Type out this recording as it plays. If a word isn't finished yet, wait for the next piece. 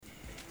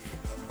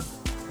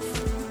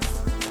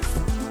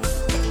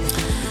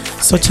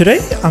So today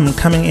I'm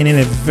coming in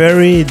a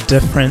very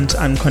different,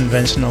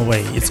 unconventional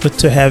way. It's good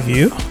to have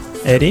you,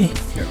 Eddie.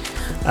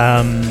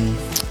 Yeah.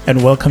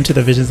 And welcome to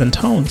the Visions and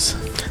Tones.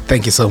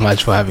 Thank you so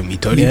much for having me,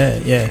 Tony.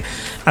 Yeah.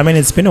 I mean,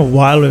 it's been a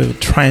while. We're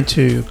trying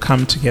to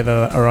come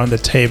together around the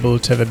table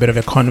to have a bit of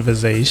a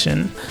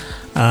conversation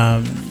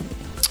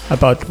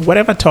about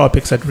whatever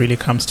topics that really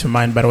comes to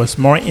mind. But I was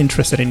more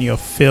interested in your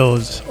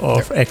field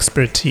of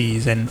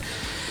expertise. And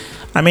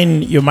I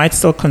mean, you might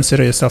still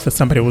consider yourself as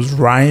somebody who's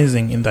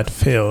rising in that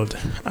field.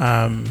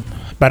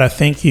 But I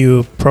think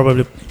you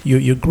probably,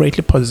 you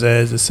greatly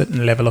possess a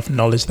certain level of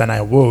knowledge than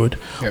I would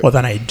or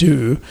than I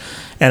do.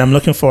 And I'm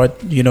looking forward,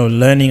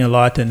 learning a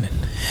lot and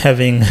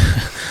having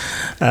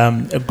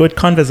a good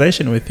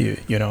conversation with you,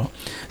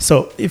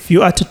 So if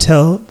you are to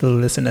tell the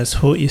listeners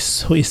who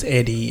is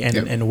Eddie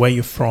and where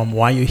you're from,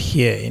 why you're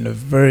here in a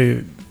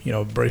very,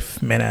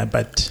 brief manner,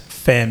 but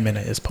fair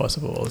manner as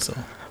possible also.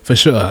 For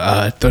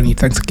sure. Tony,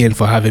 thanks again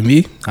for having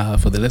me.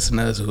 For the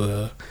listeners who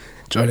are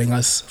joining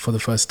us for the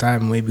first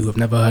time, maybe who have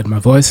never heard my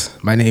voice,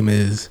 my name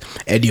is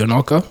Eddie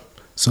Onoka.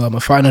 So I'm a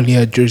final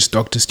year Juris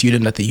Doctor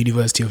student at the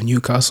University of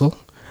Newcastle.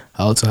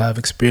 I also have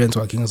experience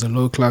working as a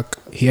law clerk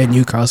here in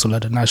Newcastle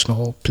at a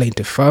national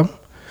plaintiff firm.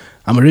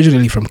 I'm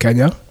originally from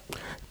Kenya,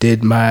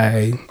 did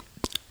my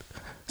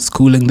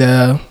schooling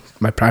there,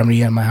 my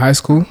primary and my high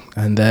school,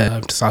 and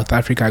then to South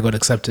Africa. I got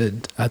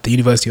accepted at the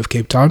University of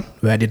Cape Town,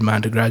 where I did my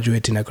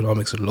undergraduate in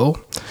economics and law.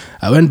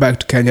 I went back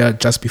to Kenya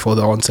just before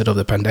the onset of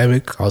the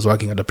pandemic. I was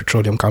working at a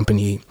petroleum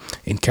company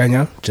in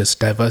Kenya, just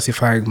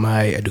diversifying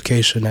my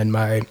education and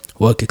my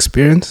work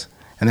experience.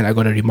 And then I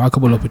got a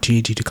remarkable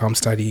opportunity to come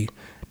study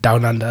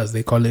down under, as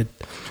they call it,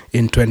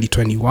 in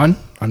 2021.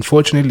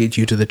 Unfortunately,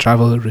 due to the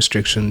travel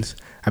restrictions,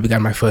 I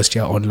began my first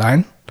year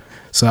online.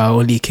 So I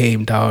only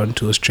came down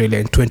to Australia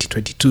in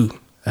 2022.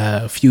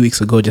 A few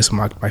weeks ago, just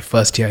marked my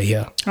first year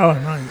here. Oh,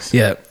 nice.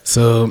 Yeah.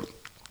 So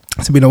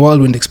it's been a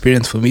whirlwind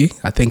experience for me.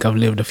 I think I've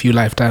lived a few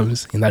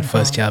lifetimes in that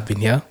first year I've been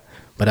here.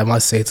 But I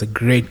must say it's a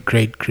great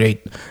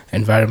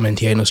environment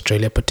here in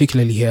Australia,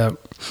 particularly here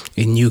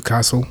in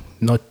Newcastle.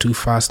 Not too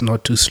fast,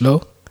 not too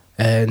slow.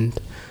 And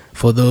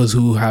for those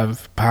who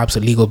have perhaps a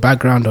legal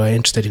background or are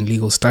interested in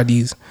legal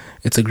studies,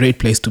 it's a great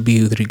place to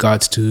be with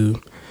regards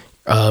to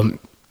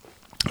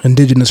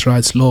indigenous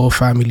rights law,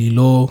 family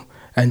law,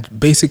 and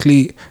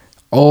basically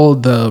all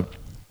the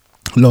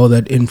law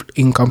that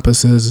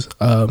encompasses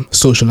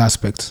social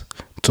aspects.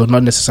 So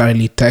not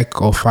necessarily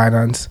tech or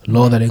finance,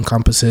 law that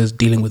encompasses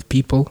dealing with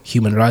people,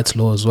 human rights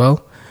law as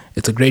well.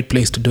 It's a great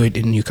place to do it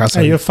in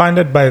Newcastle. You're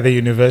funded by the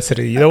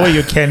university. You know what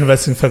you're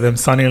canvassing for them,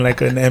 sounding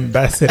like an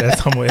ambassador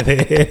somewhere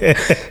there.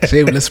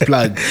 Shameless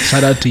plug.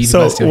 Shout out to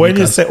University of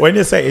Newcastle. So when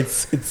you say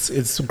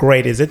it's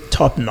great, is it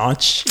top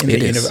notch in the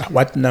university?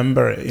 What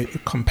number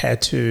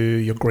compared to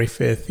your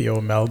Griffith,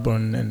 your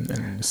Melbourne,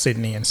 and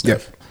Sydney and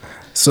stuff? Yep.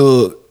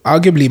 So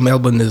arguably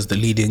Melbourne is the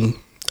leading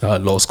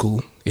law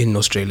school in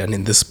Australia and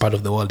in this part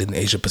of the world, in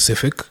Asia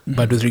Pacific. Mm-hmm.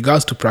 But with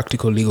regards to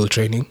practical legal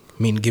training,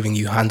 giving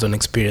you hands-on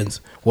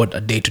experience, what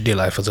a day-to-day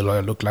life as a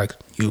lawyer look like,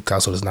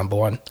 Newcastle is number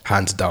one,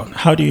 hands down.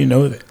 How do you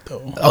know that,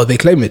 though? Oh, they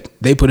claim it.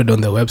 They put it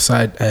on their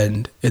website,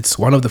 and it's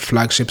one of the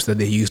flagships that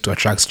they use to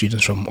attract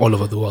students from all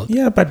over the world.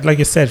 Yeah, but like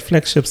you said,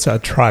 flagships are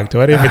attract.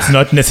 What if it's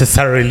not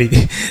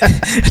necessarily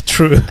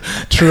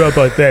true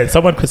about that?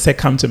 Someone could say,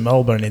 come to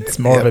Melbourne. It's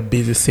more of a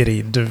busy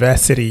city.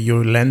 Diversity,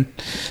 you learn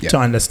to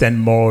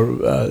understand more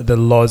the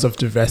laws of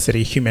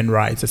diversity, human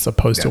rights, as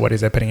opposed to what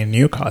is happening in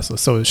Newcastle.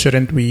 So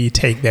shouldn't we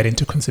take that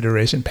into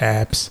consideration,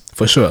 perhaps?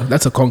 For sure.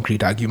 That's a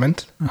concrete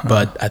argument.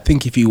 But I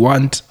think if you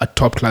want a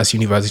top-class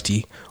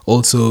university,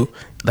 also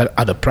that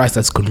at a price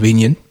that's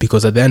convenient,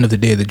 because at the end of the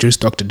day, the Juris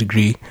Doctor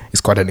degree is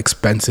quite an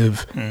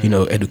expensive,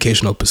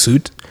 educational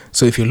pursuit.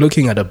 So if you're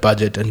looking at a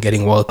budget and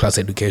getting world-class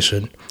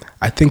education,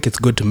 I think it's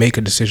good to make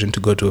a decision to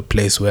go to a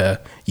place where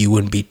you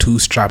wouldn't be too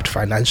strapped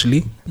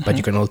financially, but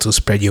you can also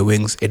spread your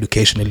wings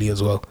educationally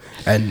as well.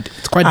 And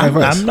it's quite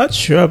diverse. I'm not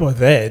sure about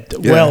that.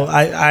 Yeah. Well,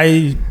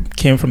 I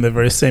came from the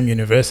very same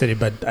university,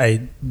 but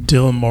I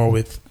deal more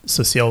with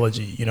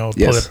sociology,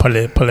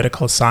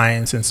 political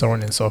science and so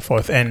on and so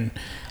forth. And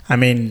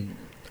if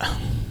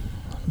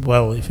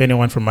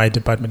anyone from my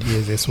department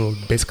hears this will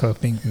basically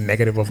think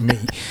negative of me.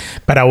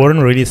 But I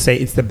wouldn't really say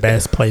it's the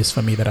best place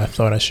for me that I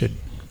thought I should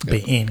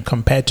be in,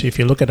 compared to if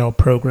you look at our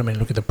program and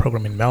look at the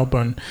program in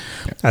Melbourne.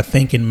 I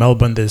think in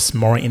Melbourne there's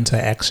more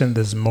interaction,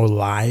 there's more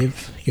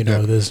live,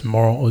 there's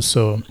more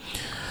also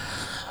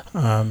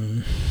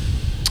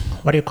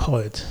what do you call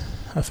it?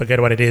 I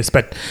forget what it is,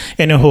 but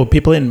anyhow,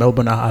 people in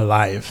Melbourne are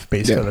alive,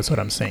 basically. That's what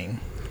I'm saying.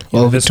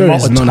 Well, there's more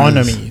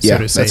autonomy, so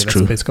to say. That's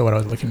true. Basically what I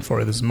was looking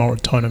for. There's more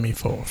autonomy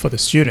for the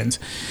students.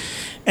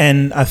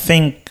 And I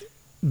think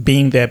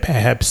being there,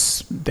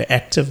 perhaps the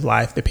active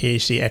life, the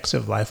PhD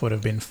active life would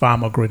have been far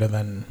more greater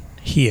than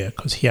here,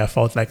 because here I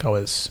felt like I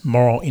was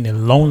more in a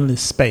lonely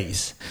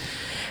space,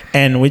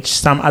 and which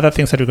some other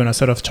things that we're going to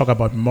sort of talk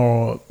about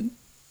more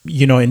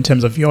in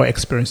terms of your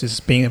experiences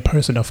being a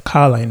person of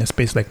color in a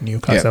space like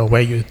Newcastle,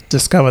 where you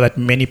discover that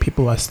many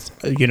people are,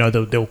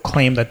 they'll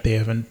claim that they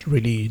haven't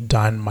really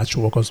done much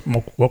walk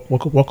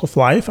of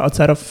life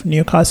outside of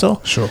Newcastle.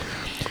 Sure.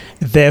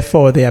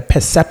 Therefore, their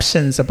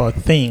perceptions about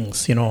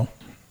things,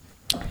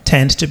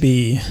 tend to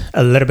be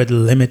a little bit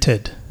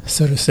limited,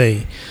 so to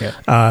say.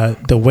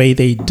 The way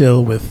they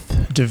deal with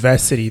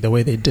diversity, the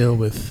way they deal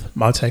with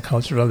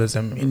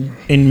multiculturalism.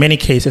 In many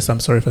cases, I'm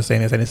sorry for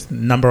saying this, and it's a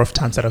number of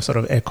times that I've sort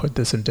of echoed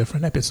this in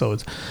different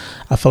episodes,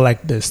 I feel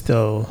like there's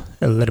still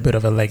a little bit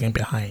of a lagging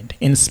behind.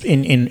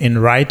 In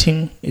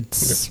writing,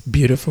 it's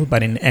beautiful,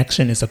 but in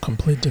action, it's a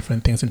complete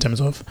different thing in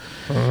terms of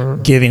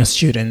giving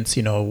students,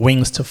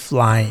 wings to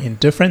fly in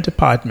different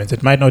departments.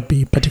 It might not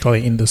be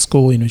particularly in the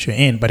school in which you're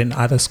in, but in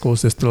other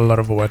schools, there's still a lot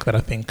of work that I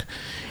think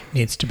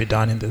needs to be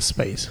done in this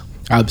space.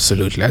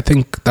 Absolutely. I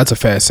think that's a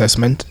fair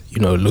assessment,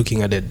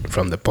 looking at it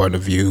from the point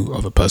of view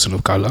of a person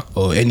of color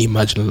or any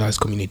marginalized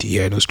community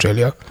here in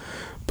Australia.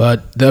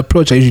 But the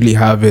approach I usually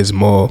have is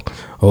more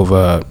of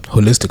a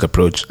holistic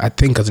approach. I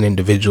think as an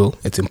individual,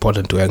 it's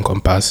important to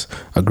encompass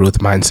a growth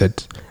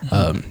mindset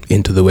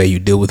into the way you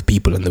deal with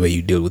people and the way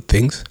you deal with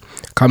things.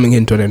 Coming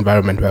into an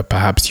environment where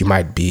perhaps you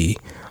might be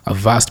a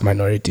vast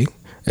minority,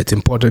 it's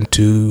important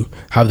to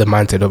have the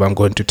mindset of I'm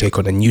going to take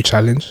on a new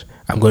challenge.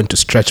 I'm going to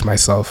stretch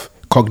myself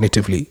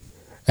cognitively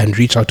and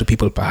reach out to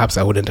people perhaps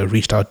I wouldn't have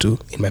reached out to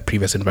in my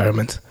previous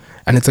environment.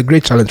 And it's a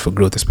great challenge for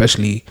growth,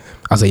 especially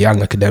as a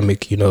young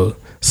academic,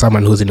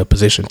 someone who's in a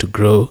position to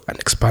grow and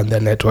expand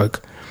their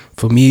network.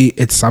 For me,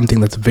 it's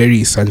something that's very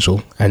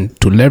essential. And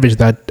to leverage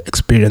that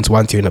experience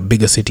once you're in a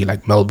bigger city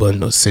like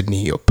Melbourne or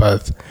Sydney or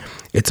Perth,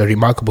 it's a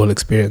remarkable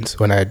experience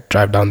when I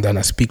drive down there and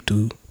I speak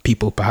to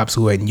people perhaps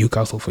who are in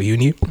Newcastle for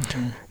uni.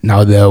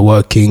 Now they're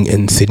working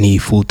in Sydney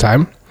full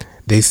time.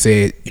 They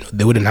say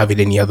they wouldn't have it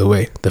any other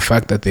way. The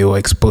fact that they were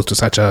exposed to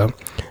such a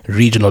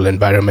regional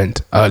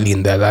environment early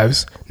in their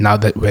lives, now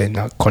that we're in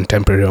a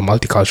contemporary or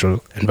multicultural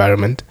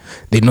environment,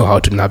 they know how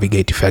to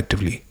navigate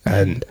effectively.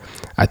 And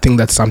I think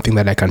that's something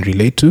that I can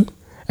relate to.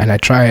 And I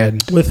try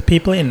and... With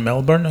people in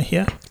Melbourne or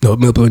here? No,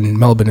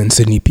 Melbourne and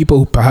Sydney.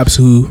 People perhaps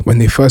who, when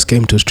they first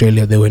came to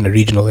Australia, they were in a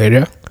regional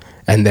area.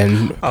 And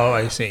then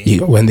I see.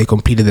 When they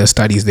completed their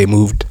studies, they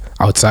moved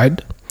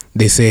outside.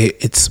 They say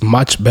it's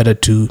much better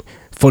to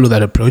follow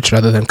that approach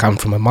rather than come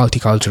from a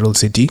multicultural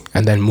city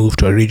and then move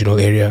to a regional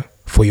area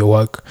for your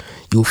work.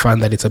 You'll find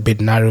that it's a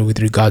bit narrow with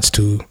regards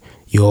to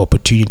your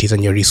opportunities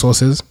and your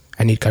resources,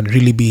 and it can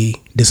really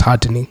be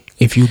disheartening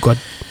if you got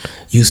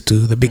used to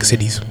the big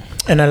cities.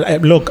 And I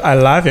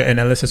love your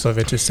analysis of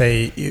it to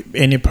say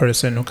any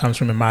person who comes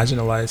from a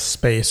marginalized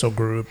space or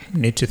group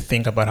need to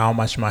think about how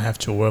much I have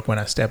to work when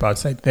I step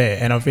outside there.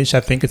 And of which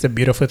I think it's a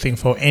beautiful thing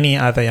for any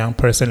other young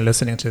person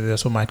listening to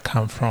this who might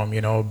come from,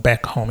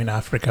 back home in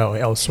Africa or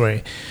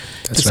elsewhere.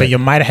 That's so right. You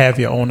might have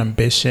your own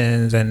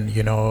ambitions and,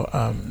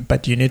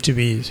 but you need to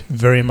be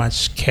very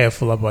much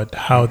careful about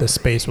how the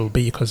space will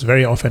be, because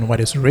very often what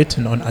is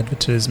written on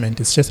advertisement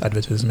is just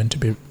advertisement, to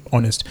be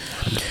honest.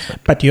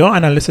 But your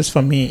analysis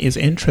for me is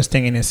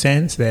interesting in a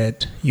sense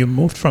that you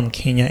moved from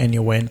Kenya and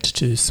you went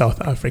to South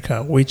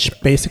Africa, which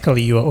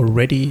basically you are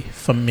already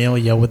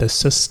familiar with the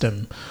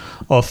system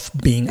of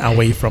being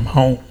away from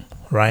home,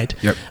 right?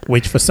 Yep.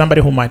 Which for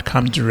somebody who might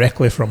come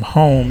directly from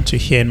home to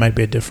here, it might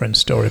be a different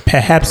story.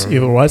 Perhaps it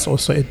was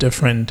also a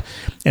different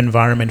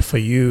environment for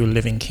you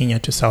living Kenya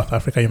to South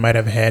Africa. You might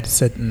have had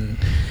certain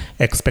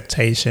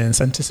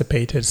expectations,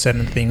 anticipated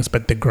certain things,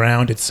 but the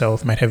ground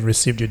itself might have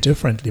received you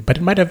differently. But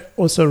it might have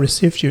also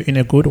received you in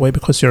a good way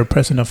because you're a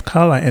person of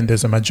color and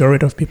there's a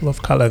majority of people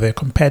of color there,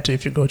 compared to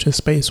if you go to a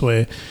space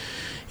where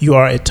you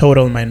are a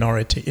total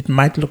minority. It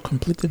might look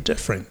completely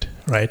different,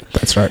 right?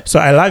 That's right. So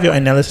I love your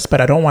analysis,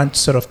 but I don't want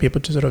people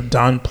to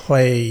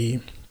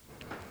downplay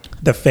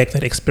the fact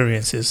that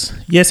experiences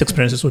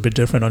will be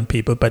different on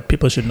people, but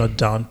people should not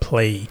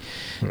downplay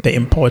the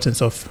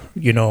importance of,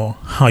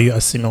 how you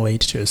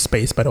assimilate to a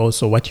space, but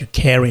also what you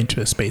carry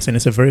into a space. And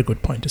it's a very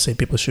good point to say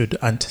people should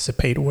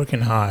anticipate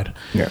working hard.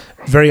 Yeah.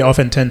 Very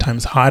often 10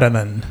 times harder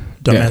than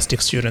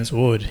domestic students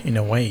would, in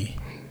a way.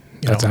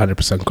 That's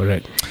 100%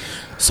 correct.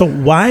 So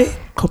why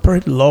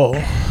corporate law?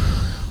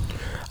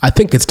 I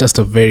think it's just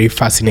a very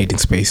fascinating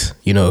space.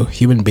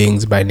 Human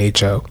beings by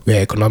nature,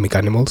 we're economic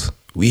animals.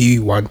 We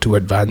want to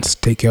advance,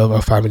 take care of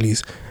our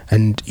families,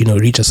 and,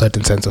 reach a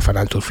certain sense of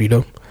financial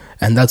freedom.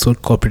 And that's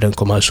what corporate and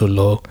commercial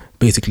law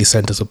basically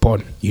centers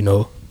upon.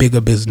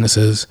 Bigger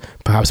businesses,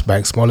 perhaps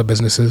buying smaller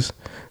businesses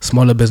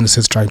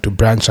trying to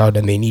branch out,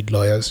 and they need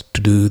lawyers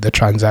to do the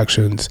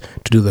transactions,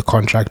 to do the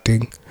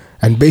contracting,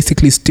 and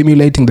basically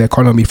stimulating the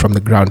economy from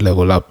the ground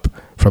level up,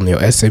 from your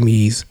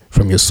SMEs,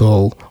 from your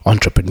sole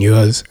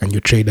entrepreneurs and your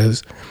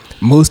traders.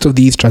 Most of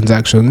these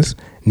transactions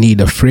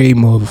need a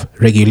frame of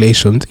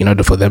regulations in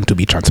order for them to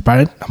be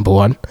transparent, number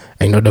one,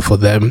 and in order for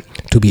them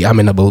to be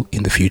amenable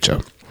in the future.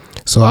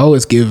 So I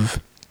always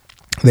give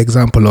the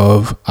example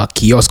of a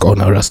kiosk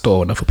owner or a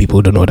store owner, for people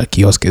who don't know what a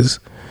kiosk is.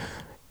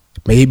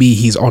 Maybe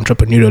he's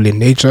entrepreneurial in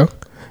nature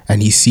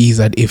and he sees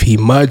that if he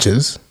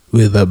merges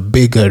with a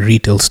bigger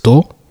retail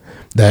store,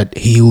 that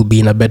he will be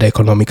in a better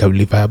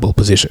economically viable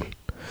position.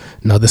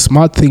 Now, the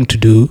smart thing to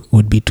do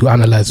would be to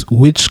analyze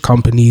which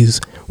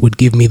companies would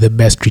give me the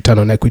best return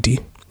on equity.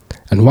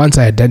 And once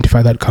I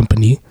identify that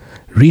company,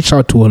 reach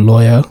out to a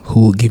lawyer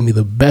who will give me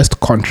the best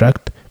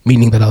contract,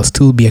 meaning that I'll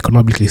still be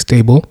economically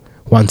stable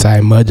once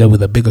I merge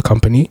with a bigger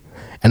company,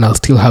 and I'll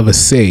still have a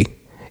say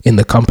in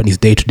the company's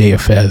day-to-day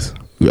affairs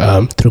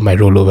through my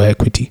rollover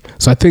equity.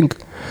 So I think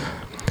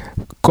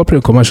corporate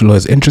and commercial law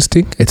is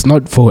interesting. It's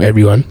not for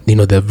everyone.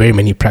 There are very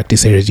many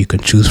practice areas you can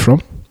choose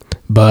from,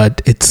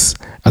 but it's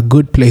a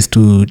good place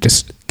to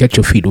just get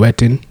your feet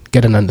wet in,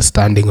 get an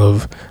understanding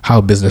of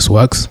how business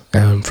works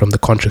from the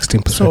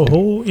contracting perspective. So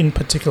who in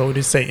particular would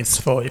you say it's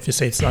for, if you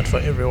say it's not for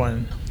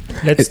everyone?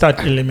 Let's start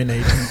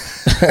eliminating.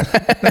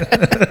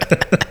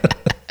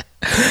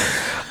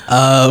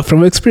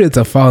 From experience,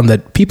 I found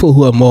that people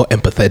who are more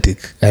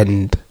empathetic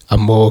and are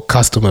more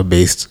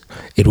customer-based,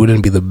 it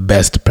wouldn't be the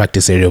best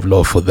practice area of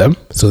law for them.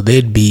 So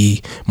they'd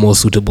be more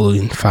suitable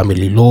in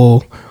family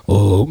law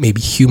or maybe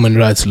human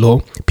rights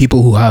law.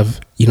 People who have,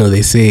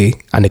 they say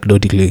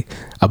anecdotally,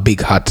 a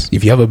big heart.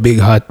 If you have a big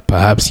heart,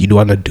 perhaps you'd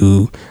want to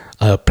do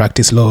a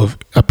practice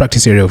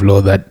area of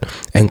law that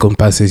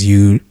encompasses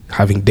you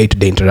having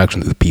day-to-day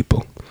interactions with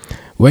people.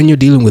 When you're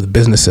dealing with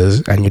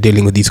businesses and you're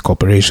dealing with these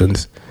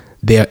corporations,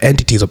 they are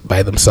entities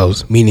by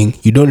themselves, meaning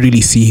you don't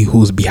really see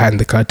who's behind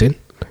the curtain.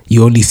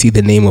 You only see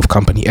the name of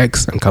company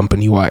X and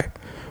company Y,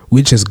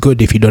 which is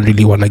good if you don't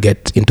really want to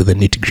get into the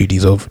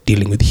nitty-gritties of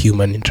dealing with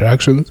human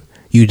interactions.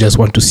 You just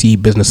want to see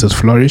businesses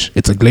flourish.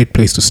 It's a great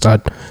place to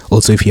start.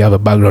 Also, if you have a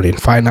background in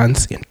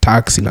finance, in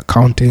tax, in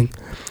accounting,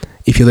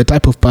 if you're the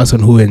type of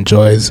person who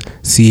enjoys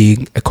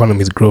seeing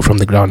economies grow from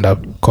the ground up,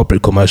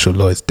 corporate commercial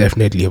law is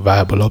definitely a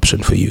viable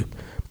option for you.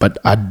 But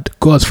I'd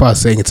go as far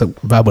as saying it's a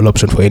viable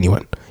option for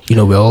anyone.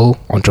 We're all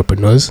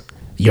entrepreneurs.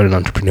 You're an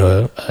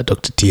entrepreneur,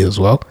 Dr. T as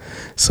well.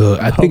 So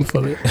I think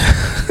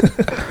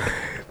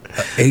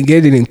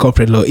engaging in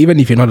corporate law, even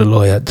if you're not a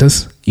lawyer,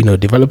 just,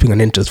 developing an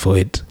interest for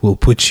it will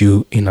put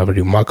you in a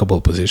very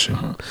remarkable position.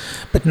 Uh-huh.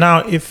 But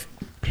now, if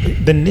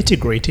the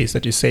nitty-gritties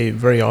that you say,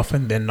 very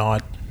often they're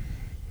not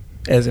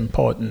as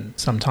important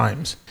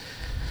sometimes.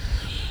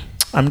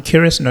 I'm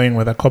curious knowing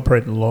whether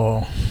corporate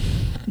law,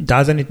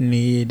 doesn't it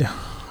need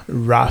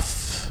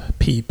rough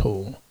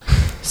people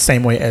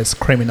same way as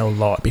criminal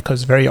law?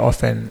 Because very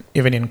often,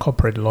 even in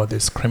corporate law,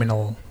 there's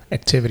criminal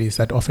activities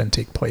that often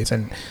take place,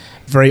 and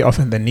very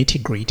often the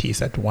nitty-gritties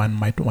that one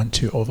might want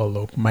to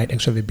overlook might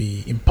actually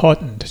be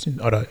important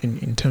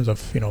in terms of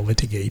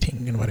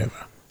litigating and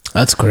whatever.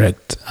 That's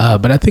correct.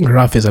 But I think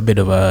rough is a bit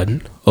of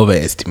an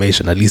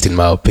overestimation, at least in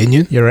my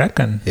opinion. You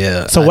reckon?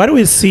 Yeah. So what do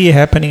we see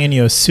happening in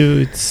your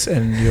Suits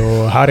and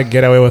your How to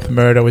Get Away with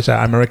Murder, which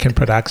are American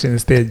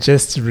productions? They're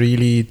just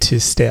really to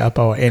stir up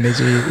our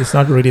energy. It's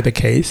not really the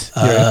case.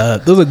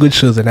 Those are good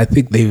shows, and I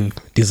think they've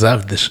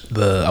deserved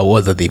the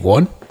awards that they've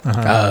won.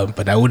 Uh-huh.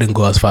 But I wouldn't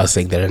go as far as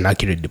saying they're an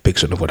accurate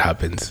depiction of what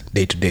happens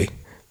day to day.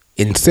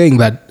 In saying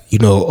that,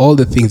 all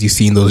the things you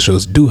see in those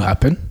shows do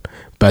happen,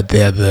 but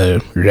they're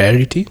the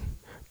rarity.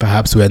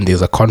 Perhaps when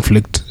there's a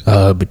conflict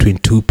between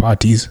two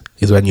parties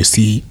is when you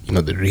see,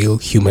 the real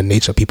human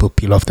nature. People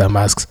peel off their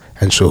masks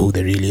and show who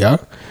they really are.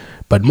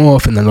 But more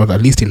often than not,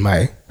 at least in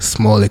my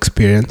small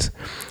experience,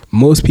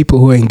 most people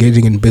who are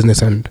engaging in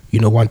business and,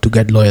 want to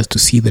get lawyers to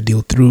see the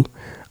deal through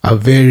are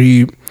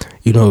very,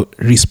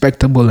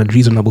 respectable and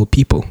reasonable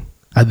people.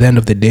 At the end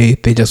of the day,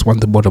 they just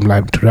want the bottom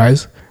line to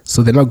rise.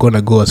 So they're not going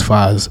to go as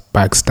far as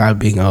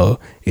backstabbing or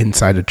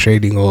insider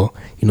trading or,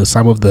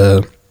 some of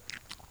the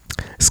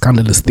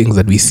scandalous things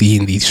that we see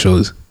in these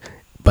shows.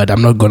 But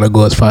I'm not going to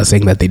go as far as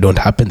saying that they don't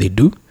happen. They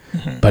do.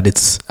 Mm-hmm. But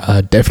it's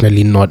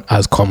definitely not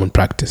as common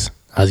practice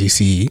as you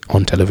see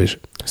on television.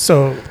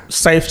 So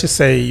safe to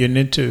say you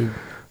need to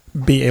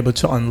be able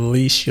to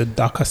unleash your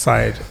darker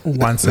side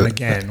once and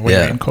again when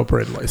you're in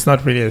corporate law. It's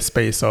not really a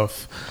space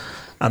of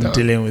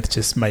dealing with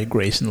just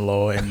migration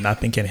law and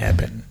nothing can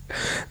happen.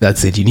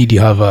 That's it. You need to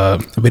have a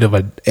bit of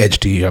an edge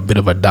to you, a bit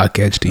of a dark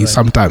edge to you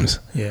sometimes.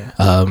 Yeah.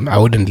 I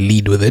wouldn't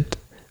lead with it.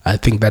 I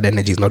think that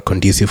energy is not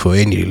conducive for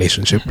any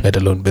relationship, let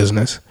alone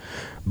business.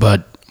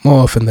 But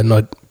more often than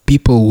not,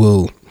 people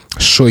will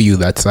show you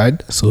that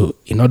side. So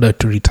in order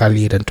to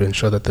retaliate and to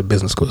ensure that the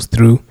business goes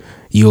through,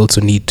 you also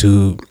need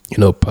to,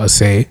 per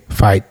se,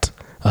 fight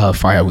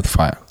fire with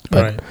fire.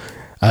 But right.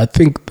 I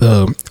think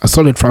a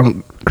solid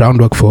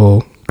groundwork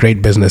for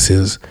great business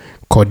is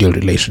cordial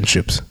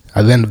relationships.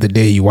 At the end of the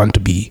day, you want to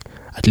be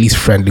at least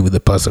friendly with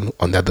the person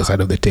on the other side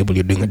of the table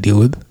you're doing a deal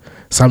with.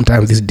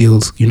 Sometimes these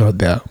deals,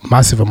 they're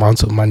massive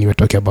amounts of money. We're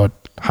talking about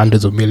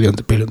hundreds of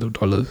millions, billions of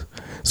dollars.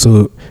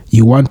 So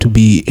you want to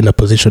be in a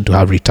position to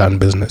have return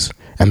business.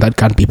 And that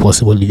can't be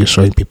possible if you're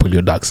showing people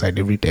your dark side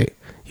every day.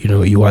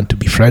 You want to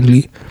be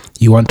friendly.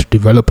 You want to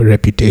develop a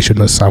reputation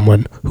as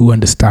someone who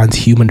understands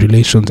human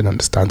relations and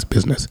understands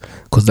business,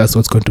 because that's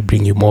what's going to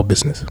bring you more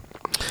business.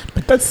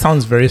 But that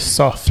sounds very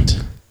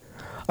soft.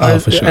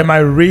 For sure. Am I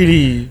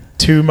really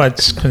too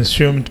much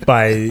consumed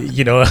by,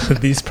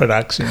 these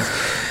productions?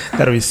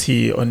 that we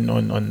see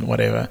on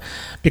whatever,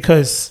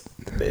 because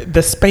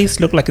the space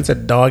looked like it's a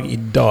dog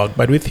eat dog,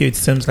 but with you it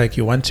seems like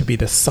you want to be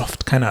the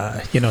soft kind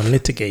of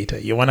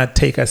litigator. You want to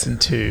take us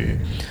into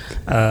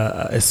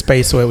a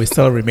space where we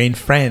still remain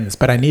friends,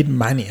 but I need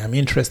money. I'm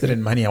interested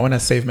in money. I want to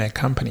save my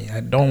company.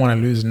 I don't want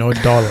to lose no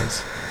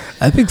dollars.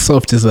 I think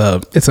soft is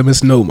a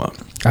misnomer.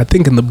 I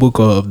think in the book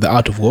of The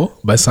Art of War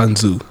by Sun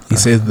Tzu, he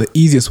says the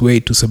easiest way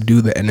to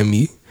subdue the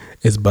enemy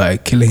is by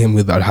killing him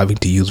without having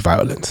to use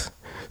violence.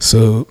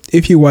 So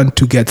if you want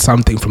to get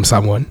something from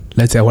someone,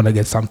 let's say I want to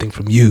get something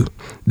from you,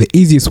 the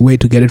easiest way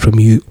to get it from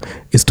you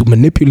is to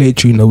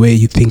manipulate you in a way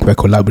you think we're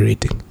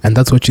collaborating. And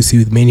that's what you see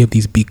with many of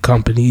these big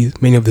companies,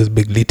 many of these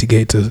big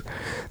litigators.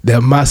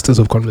 They're masters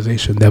of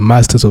conversation. They're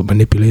masters of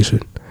manipulation.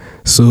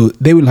 So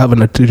they will have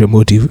an ulterior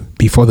motive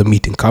before the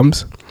meeting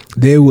comes.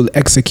 They will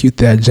execute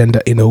their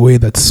agenda in a way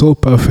that's so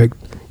perfect,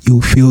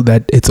 you'll feel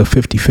that it's a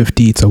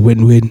 50-50, it's a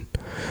win-win.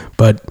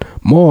 But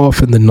more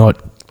often than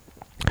not,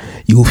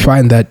 you'll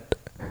find that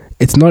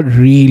it's not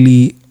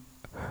really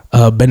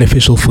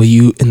beneficial for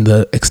you in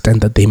the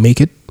extent that they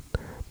make it.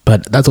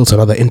 But that's also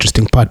another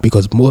interesting part,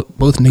 because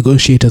both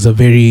negotiators are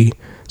very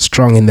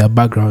strong in their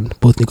background.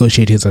 Both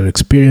negotiators are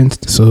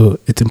experienced. So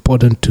it's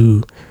important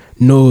to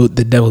know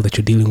the devil that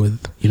you're dealing with,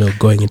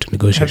 going into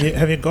negotiation.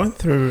 Have you gone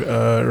through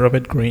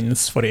Robert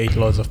Greene's 48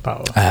 Laws of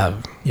Power? I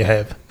have. You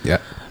have? Yeah.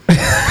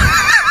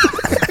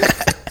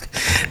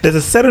 There's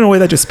a certain way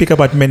that you speak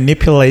about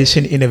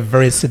manipulation in a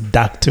very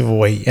seductive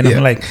way. And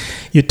I'm like,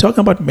 you're talking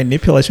about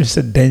manipulation, it's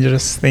a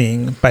dangerous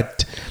thing,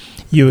 but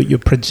you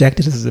project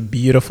it as a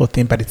beautiful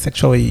thing, but it's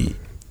actually,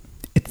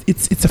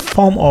 it's a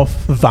form of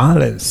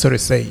violence, so to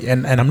say.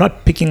 And I'm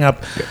not picking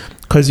up,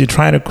 because you're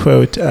trying to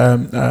quote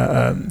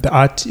the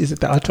art, is it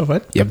The Art of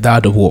what? Yep, The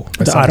Art of War.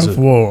 The Art of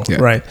War,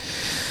 right.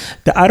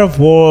 The Art of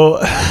War,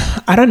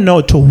 I don't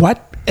know to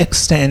what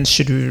extent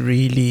should we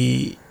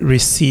really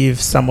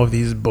receive some of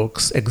these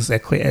books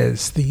exactly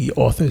as the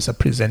authors are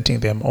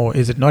presenting them, or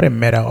is it not a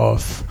matter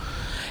of,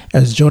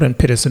 as Jordan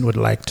Peterson would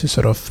like to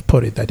sort of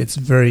put it, that it's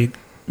very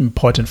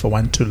important for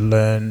one to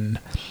learn,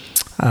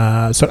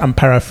 so I'm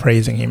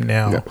paraphrasing him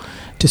now,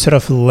 to sort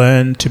of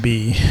learn to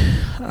be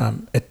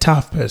a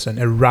tough person,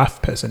 a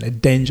rough person, a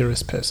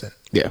dangerous person,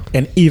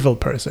 an evil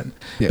person,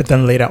 but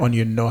then later on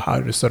how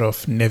to sort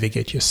of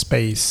navigate your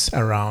space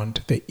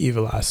around the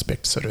evil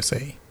aspect, so to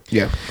say.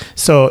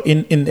 So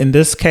in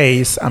this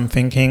case, I'm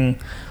thinking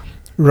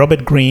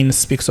Robert Greene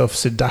speaks of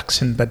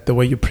seduction, but the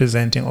way you're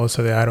presenting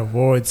also The Art of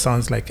War, it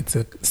sounds like it's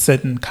a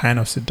certain kind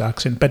of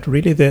seduction. But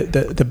really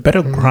the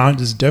battleground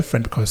is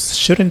different, because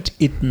shouldn't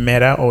it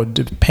matter or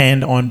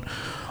depend on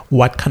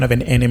what kind of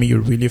an enemy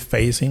you're really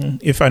facing?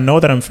 If I know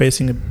that I'm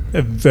facing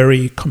a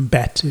very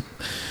combative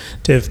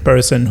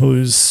person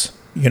who's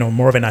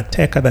more of an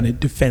attacker than a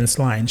defense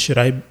line, should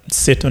I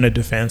sit on a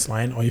defense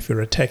line, or if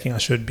you're attacking, I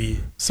should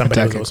be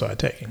somebody who's also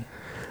attacking?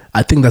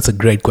 I think that's a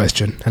great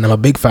question, and I'm a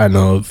big fan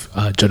of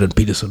Jordan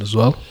Peterson as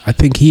well. I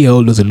think he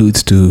always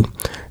alludes to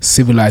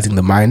civilizing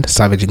the mind,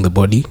 savaging the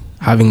body,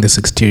 having this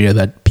exterior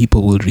that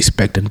people will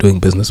respect and doing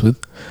business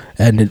with.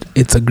 And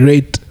it's a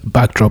great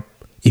backdrop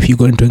if you're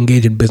going to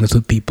engage in business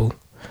with people.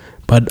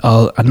 But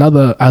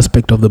another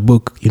aspect of the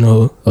book,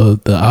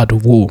 The Art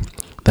of War,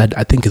 that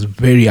I think is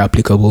very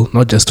applicable,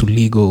 not just to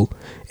legal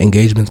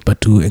engagements, but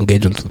to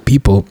engagements with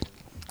people,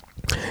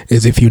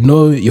 is if you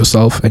know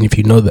yourself and if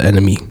you know the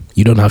enemy,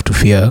 you don't have to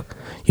fear,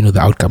 the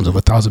outcomes of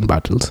 1,000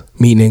 battles.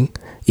 Meaning,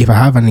 if I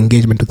have an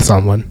engagement with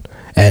someone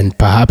and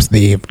perhaps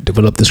they've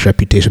developed this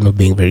reputation of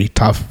being very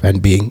tough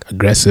and being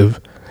aggressive,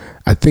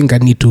 I think I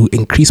need to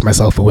increase my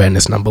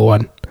self-awareness, number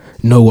one,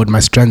 know what my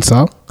strengths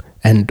are.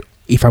 And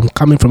if I'm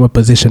coming from a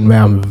position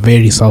where I'm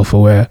very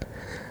self-aware,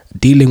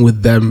 dealing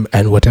with them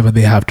and whatever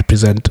they have to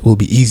present will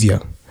be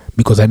easier,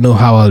 because I know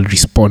how I'll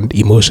respond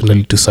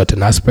emotionally to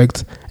certain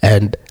aspects,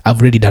 and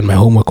I've already done my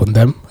homework on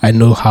them. I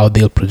know how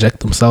they'll project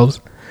themselves.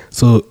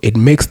 So it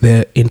makes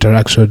the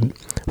interaction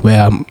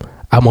where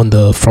I'm on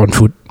the front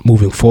foot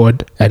moving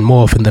forward, and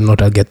more often than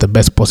not, I'll get the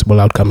best possible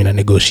outcome in a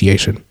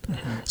negotiation.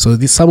 So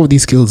some of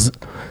these skills,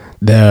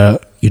 they're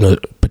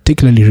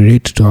particularly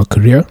related to our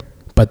career,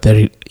 but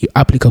they're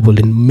applicable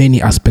in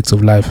many aspects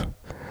of life.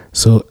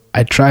 So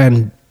I try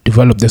and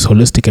develop this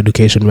holistic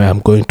education where I'm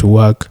going to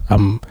work,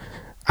 I'm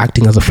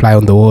acting as a fly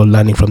on the wall,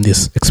 learning from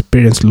these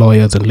experienced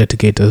lawyers and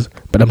litigators,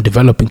 but I'm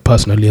developing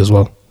personally as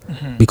well,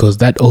 because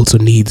that also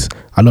needs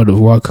a lot of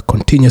work.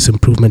 Continuous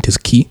improvement is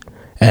key.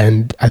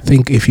 And I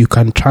think if you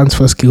can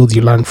transfer skills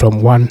you learn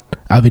from one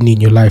avenue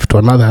in your life to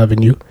another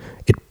avenue,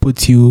 it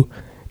puts you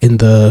in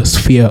the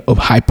sphere of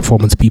high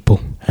performance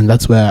people. And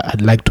that's where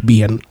I'd like to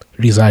be and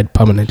reside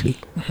permanently.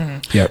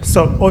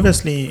 So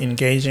obviously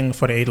engaging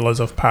 48 Laws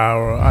of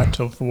Power, Art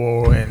of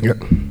War, and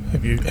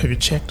have you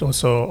checked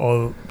also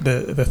all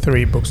the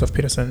 3 books of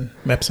Peterson,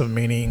 Maps of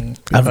Meaning?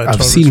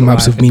 I've seen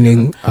Maps of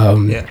Meaning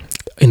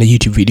in a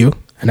YouTube video.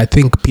 And I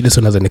think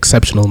Peterson has an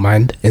exceptional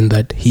mind in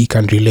that he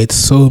can relate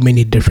so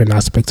many different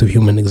aspects of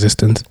human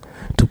existence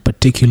to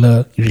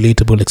particular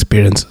relatable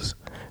experiences.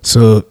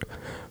 So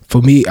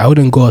for me, I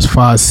wouldn't go as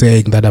far as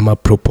saying that I'm a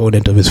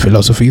proponent of his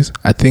philosophies.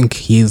 I think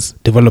he's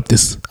developed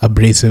this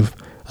abrasive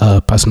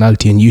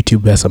personality on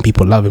YouTube where some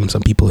people love him,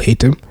 some people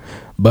hate him.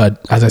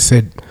 But as I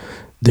said,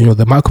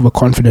 the mark of a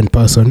confident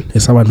person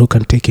is someone who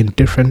can take in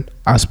different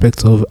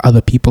aspects of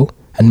other people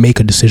and make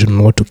a decision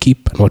on what to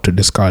keep and what to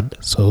discard.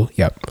 So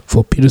yeah,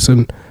 for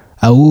Peterson,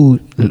 I will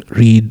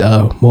read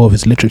more of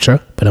his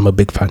literature, but I'm a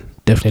big fan,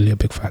 definitely a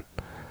big fan.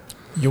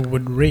 You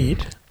would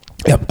read?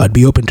 Yeah, I'd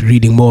be open to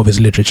reading more of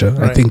his literature.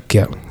 Right. I think,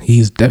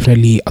 he's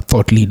definitely a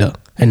thought leader,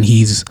 and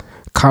he's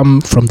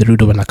come from the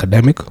root of an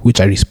academic,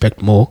 which I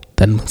respect more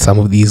than some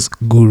of these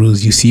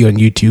gurus you see on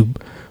YouTube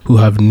who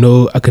have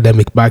no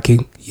academic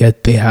backing,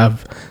 yet they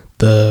have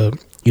the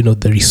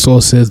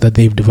resources that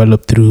they've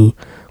developed through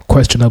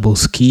questionable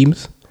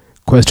schemes,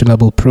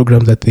 questionable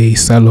programs that they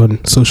sell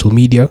on social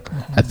media.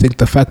 Mm-hmm. I think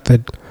the fact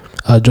that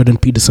Jordan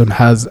Peterson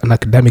has an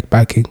academic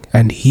backing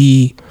and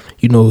he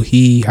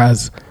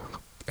has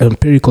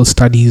empirical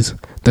studies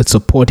that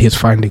support his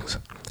findings,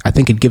 I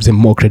think it gives him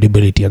more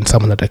credibility and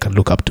someone that I can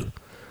look up to.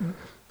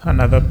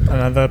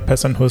 Another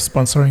person who's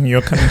sponsoring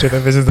your coming to the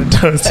Visit and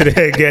Tones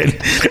today again.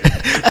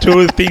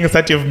 Two things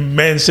that you've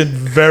mentioned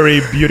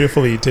very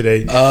beautifully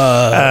today.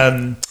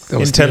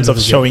 In terms of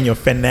showing your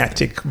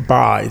fanatic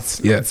bias.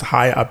 Yeah. It's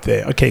high up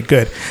there. Okay,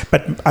 good.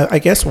 But I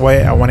guess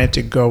where I wanted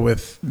to go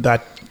with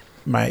that,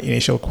 my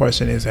initial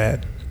question is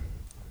that,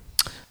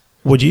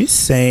 would you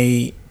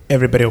say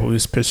everybody who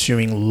is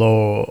pursuing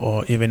law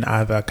or even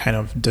other kind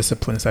of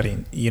disciplines that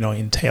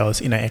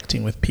entails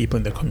interacting with people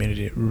in the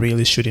community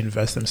really should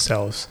invest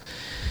themselves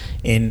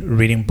in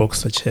reading books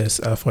such as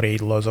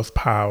 48 Laws of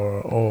Power,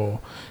 or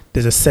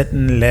there's a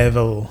certain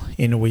level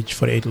in which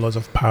 48 Laws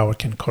of Power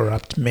can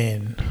corrupt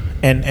men?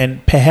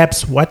 And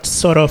perhaps what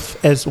sort of,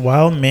 as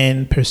while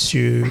men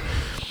pursue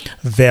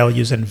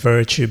values and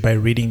virtue by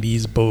reading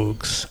these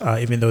books,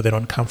 even though they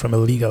don't come from a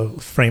legal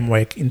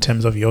framework in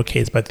terms of your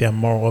case, but they're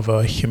more of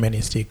a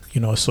humanistic,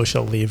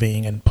 social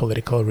living and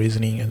political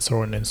reasoning and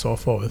so on and so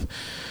forth.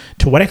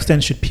 To what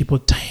extent should people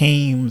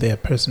tame their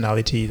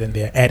personalities and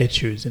their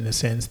attitudes in the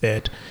sense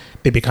that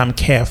they become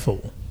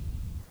careful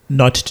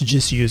not to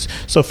just use?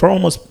 So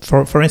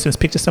for instance,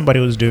 picture somebody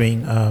who's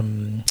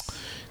doing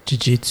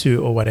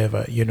jiu-jitsu or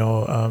whatever,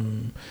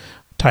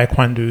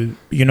 taekwondo,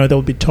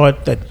 they'll be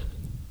taught that,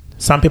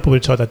 some people will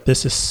be taught that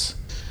this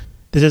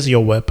is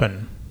your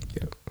weapon.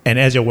 Yeah. And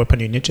as your weapon,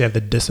 you need to have the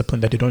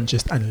discipline that you don't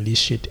just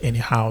unleash it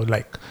anyhow,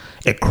 like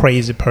a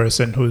crazy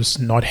person who's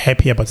not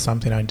happy about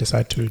something and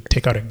decide to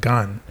take out a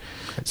gun.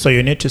 So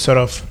you need to sort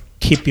of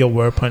keep your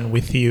weapon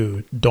with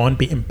you. Don't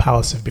be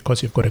impulsive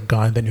because you've got a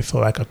gun. Then you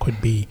feel like I could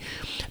be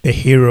the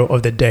hero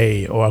of the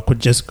day, or I could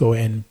just go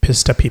and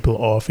pester people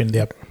off in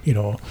their,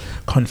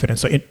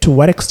 confidence. So to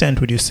what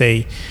extent would you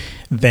say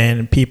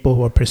then people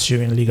who are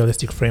pursuing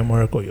legalistic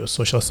framework or your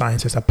social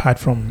sciences, apart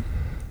from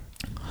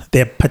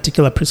their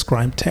particular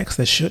prescribed text,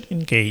 they should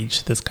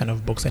engage this kind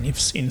of books? And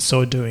if in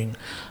so doing,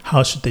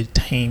 how should they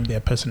tame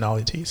their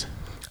personalities?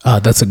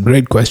 That's a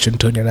great question,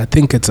 Tony, and I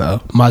think it's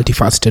a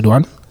multifaceted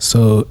one.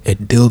 So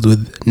it deals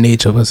with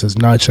nature versus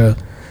nurture.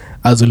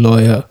 As a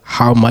lawyer,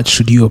 how much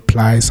should you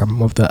apply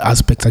some of the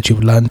aspects that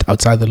you've learned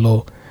outside the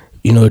law,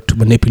 to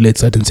manipulate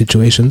certain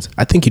situations?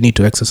 I think you need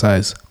to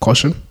exercise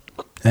caution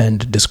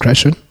and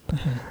discretion.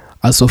 Mm-hmm.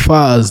 As so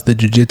far as the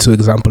jiu-jitsu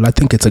example, I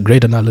think it's a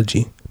great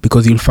analogy,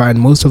 because you'll find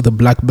most of the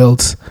black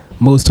belts,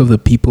 most of the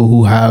people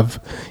who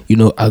have,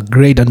 a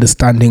great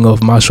understanding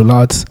of martial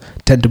arts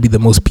tend to be the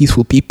most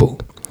peaceful people.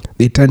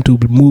 They tend to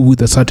move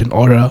with a certain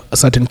aura, a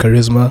certain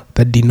charisma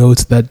that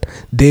denotes that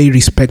they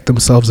respect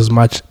themselves as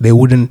much. They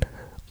wouldn't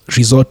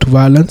resort to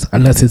violence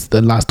unless it's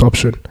the last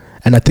option.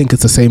 And I think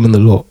it's the same in the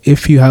law.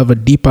 If you have a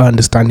deeper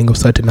understanding of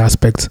certain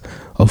aspects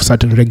of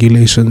certain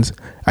regulations,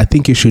 I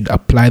think you should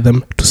apply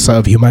them to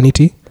serve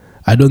humanity.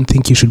 I don't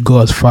think you should go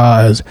as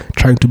far as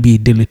trying to be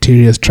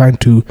deleterious, trying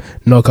to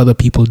knock other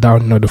people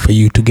down in order for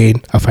you to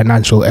gain a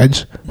financial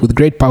edge. With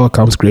great power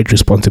comes great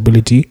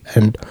responsibility.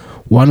 And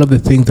one of the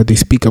things that they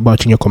speak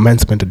about in your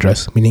commencement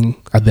address, meaning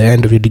at the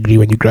end of your degree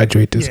when you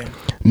graduate, is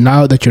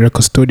now that you're a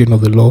custodian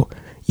of the law,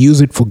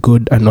 use it for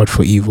good and not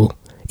for evil.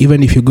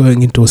 Even if you're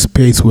going into a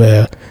space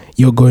where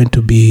you're going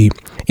to be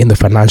in the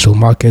financial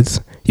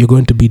markets, you're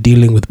going to be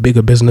dealing with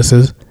bigger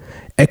businesses,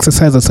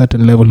 exercise a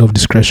certain level of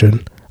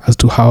discretion as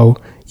to how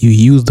you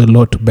use the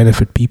law to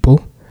benefit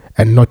people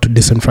and not to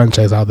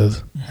disenfranchise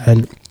others.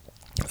 And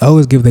I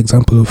always give the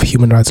example of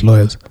human rights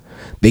lawyers.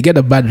 They get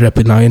a bad rep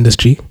in our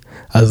industry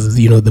as,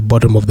 the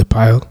bottom of the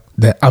pile.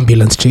 They're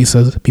ambulance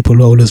chasers, people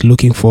who are always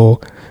looking for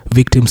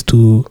victims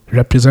to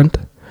represent.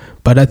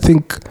 But I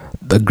think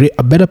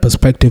a better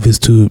perspective is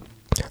to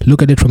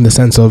look at it from the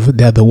sense of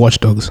they are the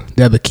watchdogs.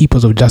 They are the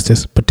keepers of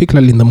justice,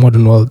 particularly in the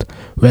modern world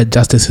where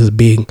justice is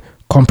being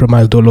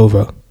compromised all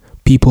over.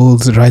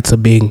 People's rights are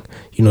being,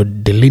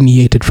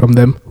 delineated from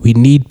them. We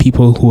need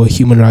people who are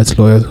human rights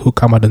lawyers who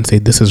come out and say,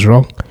 this is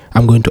wrong.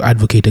 I'm going to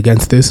advocate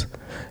against this.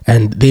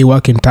 And they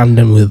work in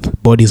tandem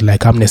with bodies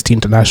like Amnesty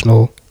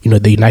International,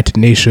 the United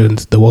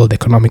Nations, the World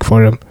Economic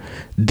Forum.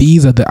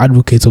 These are the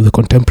advocates of the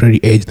contemporary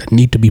age that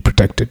need to be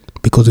protected,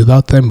 because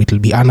without them it will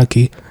be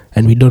anarchy,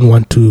 and we don't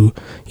want to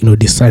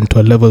descend to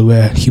a level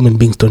where human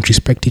beings don't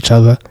respect each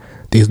other.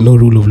 There's no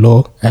rule of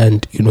law,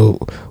 and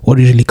what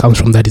usually comes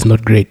from that is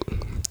not great.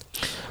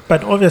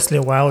 But obviously,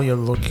 while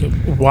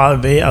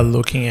they are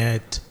looking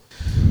at,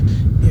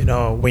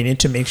 we need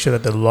to make sure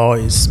that the law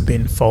is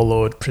being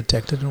followed,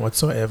 protected, and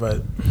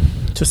whatsoever.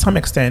 To some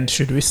extent,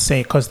 should we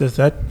say, because there's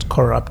that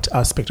corrupt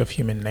aspect of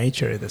human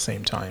nature at the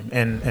same time,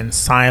 and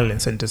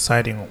silence, and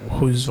deciding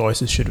whose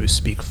voices should we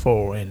speak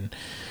for,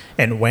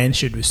 and when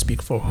should we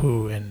speak for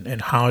who,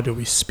 and how do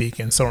we speak,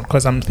 and so on.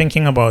 Because I'm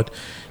thinking about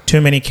too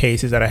many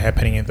cases that are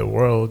happening in the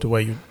world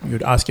where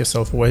you'd ask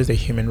yourself, where's the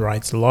human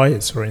rights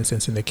lawyers? For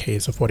instance, in the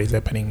case of what is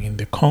happening in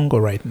the Congo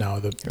right now,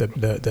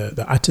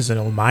 the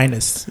artisanal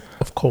miners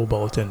of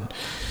cobalt and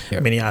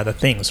many other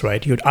things,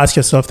 right? You'd ask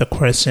yourself the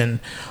question,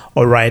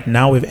 all right,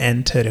 now we've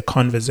entered a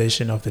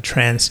conversation of the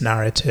trans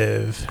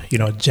narrative,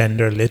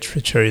 gender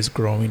literature is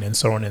growing, and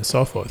so on and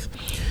so forth.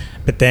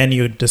 But then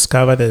you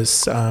discover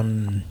this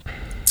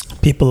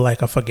people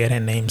like, I forget her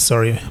name,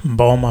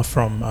 Mboma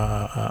from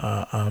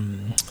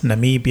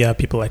Namibia,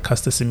 people like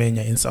Caster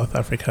Semenya in South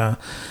Africa,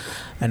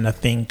 and I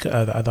think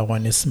the other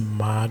one is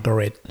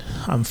Margaret,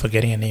 I'm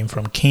forgetting her name,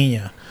 from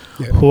Kenya,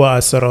 who are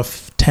sort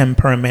of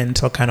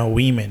temperamental kind of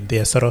women. They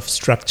are sort of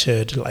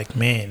structured like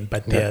men,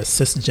 but they are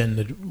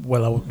cisgendered.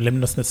 Well, let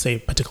me not say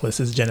particularly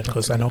cisgendered,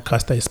 because I know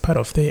Caster is part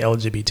of the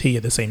LGBT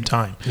at the same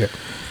time.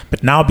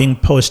 But now being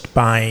pushed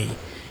by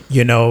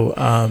the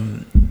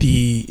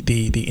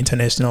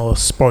international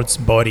sports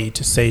body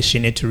to say she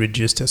need to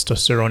reduce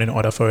testosterone in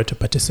order for her to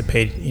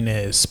participate in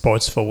a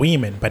sports for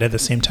women. But at the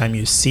same time,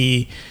 you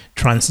see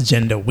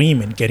transgender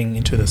women getting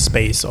into the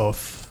space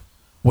of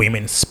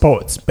women's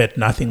sports, but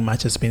nothing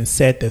much has been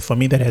said there. For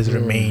me, that has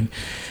remained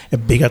a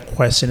bigger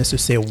question, is to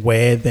say,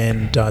 where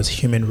then does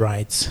human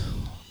rights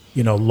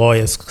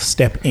lawyers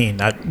step in?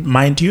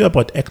 Mind you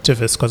about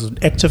activists, because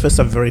activists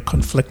are very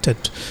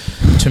conflicted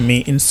to me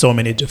in so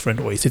many different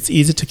ways. It's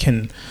easy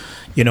to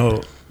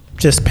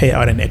just pay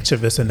out an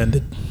activist, and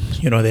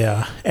then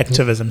their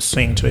activism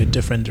swing to a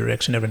different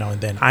direction every now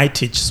and then. I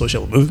teach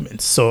social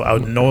movements, so I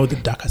would know the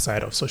darker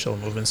side of social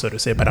movements, so to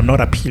say, but I'm not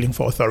appealing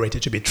for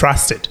authority to be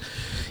trusted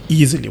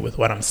easily with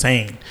what I'm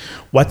saying.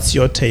 What's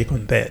your take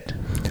on that?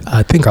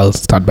 I think I'll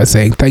start by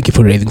saying thank you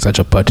for raising such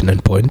a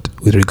pertinent point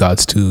with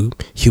regards to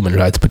human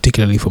rights,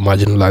 particularly for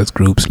marginalized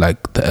groups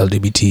like the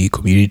LGBT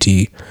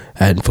community,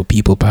 and for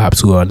people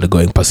perhaps who are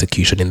undergoing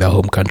persecution in their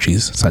home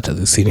countries, such as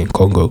the scene in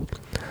Congo.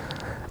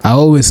 I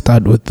always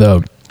start with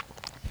the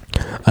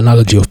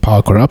analogy of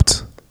power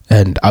corrupts,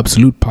 and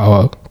absolute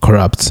power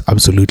corrupts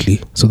absolutely.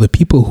 So the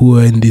people who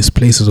are in these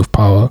places of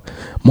power,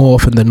 more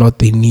often than not,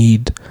 they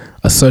need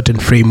a certain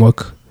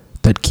framework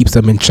that keeps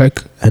them in check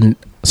and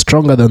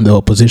stronger than the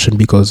opposition,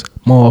 because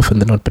more often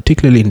than not,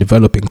 particularly in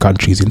developing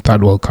countries, in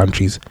third world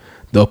countries,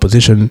 the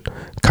opposition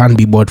can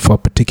be bought for a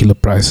particular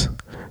price.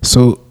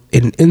 So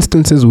in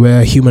instances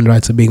where human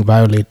rights are being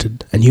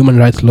violated, and human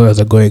rights lawyers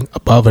are going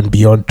above and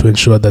beyond to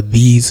ensure that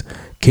these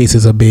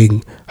cases are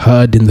being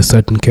heard in the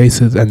certain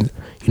cases, and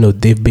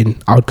they've been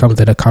outcomes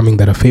that are coming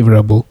that are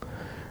favorable,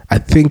 I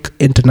think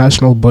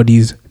international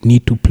bodies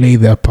need to play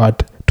their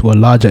part to a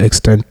larger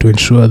extent to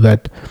ensure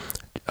that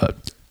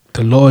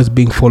the law is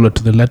being followed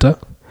to the letter,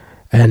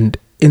 and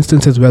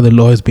instances where the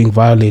law is being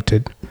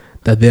violated,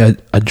 that they are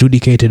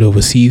adjudicated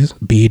overseas,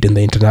 be it in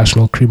the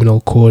International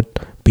Criminal Court,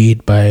 be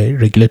it by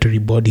regulatory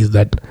bodies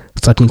that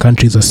certain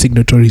countries are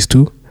signatories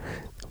to.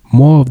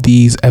 More of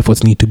these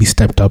efforts need to be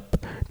stepped up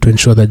to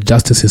ensure that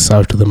justice is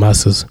served to the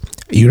masses.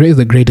 You raised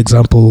a great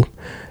example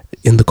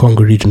in the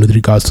Congo region with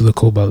regards to the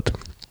cobalt.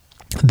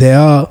 There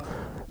are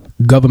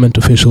government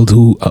officials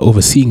who are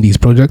overseeing these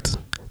projects.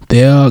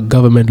 There are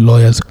government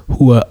lawyers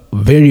who are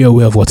very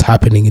aware of what's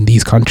happening in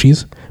these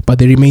countries, but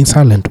they remain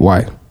silent.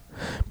 Why?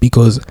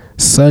 Because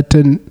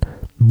certain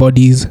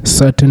bodies,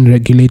 certain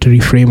regulatory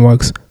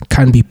frameworks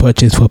can be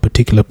purchased for a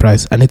particular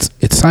price. And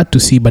it's sad to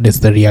see, but it's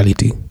the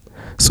reality.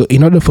 So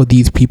in order for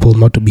these people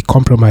not to be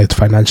compromised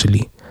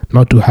financially,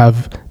 not to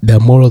have their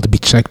morals be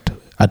checked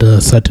at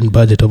a certain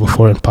budget of a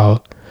foreign power,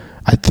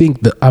 I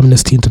think the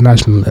Amnesty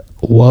International,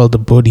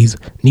 world bodies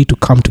need to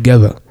come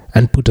together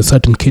and put a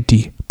certain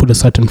kitty, put a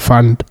certain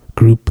fund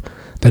group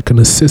that can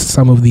assist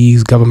some of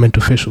these government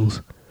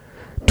officials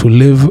to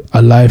live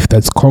a life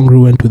that's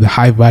congruent with the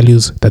high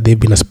values that they've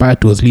been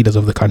aspired to as leaders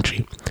of the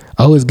country.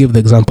 I always give the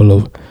example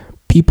of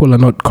people are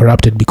not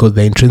corrupted because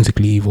they're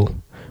intrinsically evil.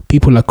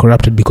 People are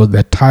corrupted because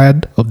they're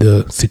tired of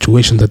the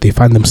situation that they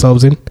find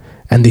themselves in,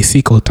 and they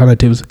seek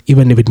alternatives,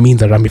 even if it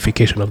means a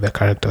ramification of their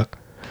character.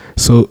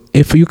 So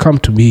if you come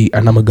to me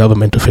and I'm a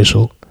government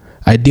official,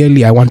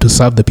 ideally I want to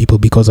serve the people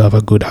because I have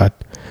a good heart.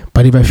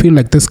 But if I feel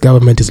like this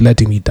government is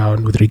letting me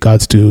down with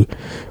regards to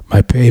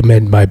my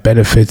payment, my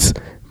benefits,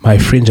 my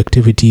fringe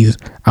activities,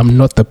 I'm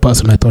not the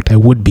person I thought I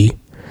would be,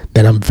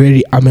 then I'm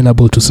very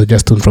amenable to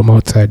suggestions from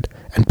outside.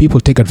 And people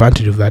take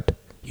advantage of that.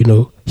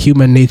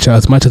 human nature,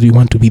 as much as we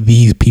want to be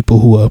these people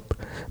who are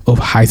of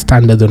high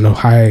standards and of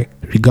high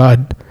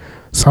regard,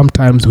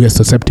 sometimes we are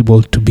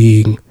susceptible to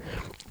being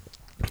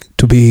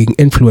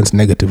influenced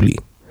negatively.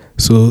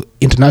 So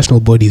international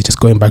bodies, just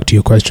going back to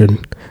your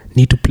question,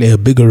 need to play a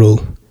bigger role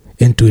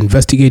into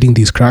investigating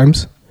these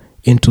crimes,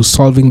 into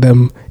solving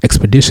them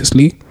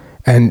expeditiously,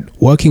 and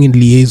working in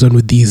liaison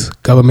with these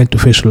government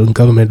officials and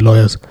government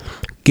lawyers,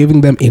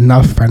 giving them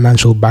enough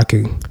financial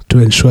backing to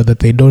ensure that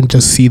they don't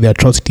just see the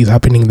atrocities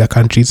happening in their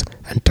countries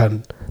and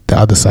turn the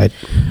other side.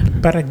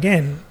 But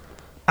again,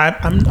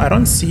 I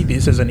don't see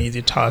this as an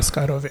easy task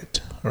out of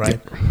it, right?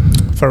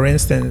 Yeah. For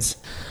instance,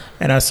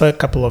 and I saw a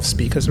couple of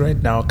speakers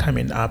right now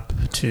coming up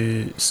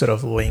to sort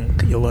of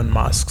link Elon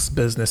Musk's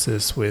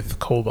businesses with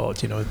Cobalt,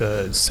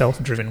 the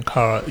self-driven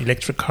car,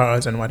 electric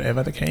cars and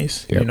whatever the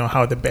case, yep.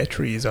 How the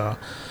batteries are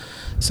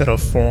sort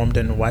of formed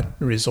and what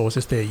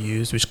resources they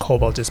use, which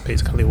Cobalt is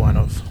basically one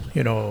of,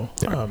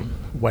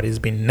 what is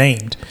being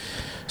named.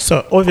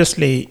 So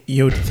obviously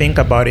you would think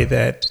about it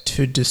that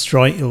to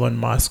destroy Elon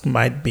Musk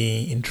might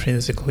be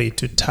intrinsically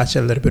to touch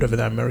a little bit of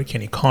the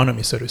American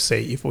economy, so to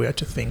say, if we are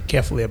to think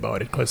carefully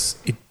about it, because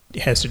it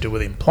has to do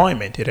with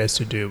employment, it has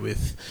to do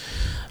with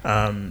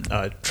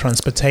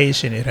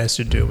transportation, it has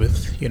to do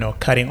with,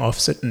 cutting off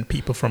certain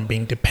people from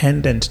being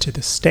dependent to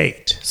the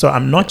state. So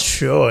I'm not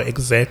sure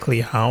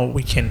exactly how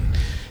we can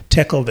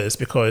tackle this,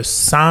 because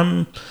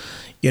some,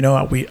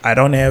 I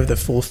don't have the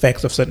full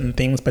facts of certain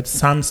things, but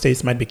some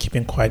states might be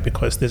keeping quiet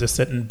because there's a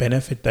certain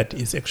benefit that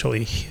is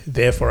actually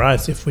there for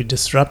us. If we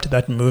disrupt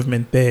that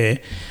movement there,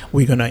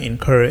 we're going to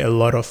incur a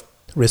lot of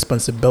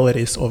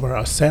responsibilities over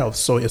ourselves.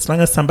 So as long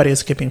as somebody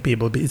is keeping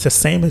people, it's the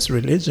same as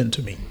religion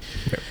to me.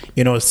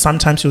 Yeah.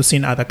 Sometimes you'll see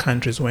in other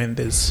countries when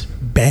there's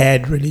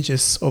bad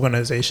religious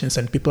organizations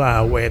and people are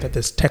aware that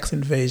there's tax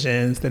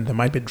invasions, then there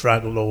might be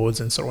drug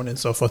lords and so on and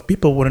so forth.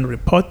 People wouldn't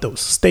report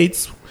those.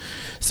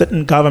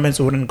 Certain governments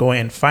wouldn't go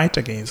and fight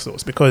against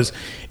those, because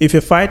if you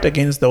fight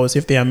against those,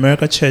 if they are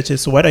mega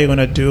churches, what are you going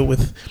to do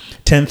with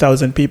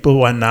 10,000 people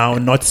who are now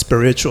not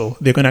spiritual?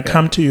 They're going to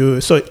come to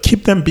you. So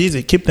keep them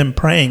busy, keep them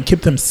praying,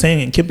 keep them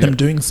singing, keep them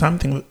doing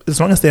something,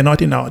 as long as they're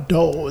not in our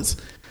doors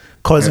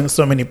causing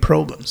so many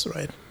problems,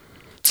 right?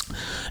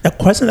 A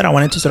question that I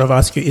wanted to sort of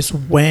ask you is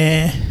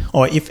where,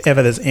 or if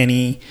ever there's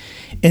any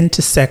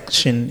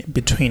intersection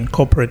between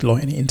corporate law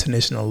and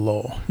international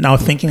law. Now,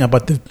 thinking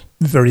about the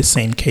very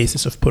same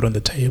cases I've put on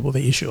the table,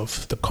 the issue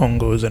of the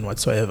Congos and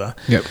whatsoever.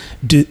 Yep.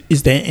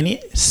 Is there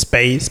any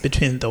space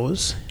between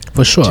those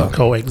for sure to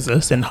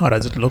coexist, and how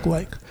does it look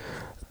like?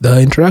 The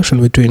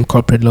interaction between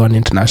corporate law and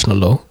international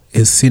law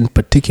is seen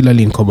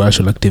particularly in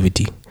commercial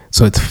activity.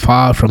 So it's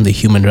far from the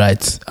human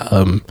rights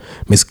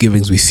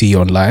misgivings we see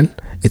online.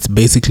 It's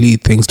basically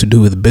things to do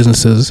with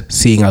businesses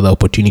seeing other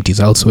opportunities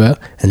elsewhere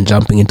and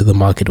jumping into the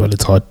market while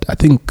it's hot. I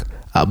think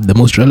the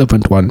most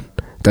relevant one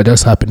that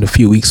just happened a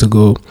few weeks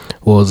ago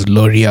was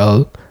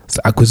L'Oreal's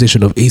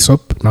acquisition of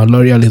Aesop. Now,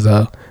 L'Oreal is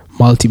a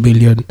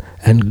multi-billion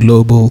and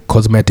global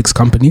cosmetics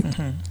company.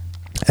 Mm-hmm.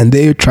 And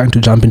they're trying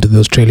to jump into the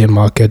Australian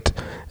market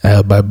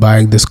by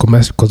buying this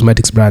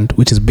cosmetics brand,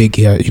 which is big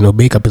here.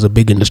 Makeup is a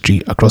big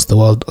industry across the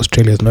world.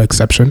 Australia is no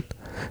exception.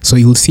 So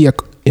you'll see a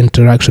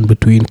interaction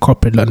between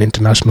corporate law and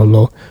international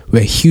law,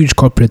 where huge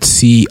corporates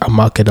see a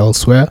market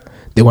elsewhere.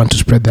 They want to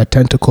spread their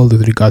tentacles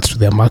with regards to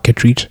their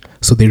market reach.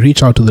 So they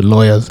reach out to the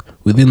lawyers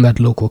within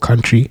that local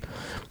country.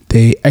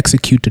 They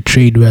execute a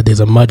trade where there's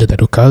a merger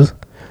that occurs.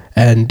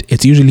 And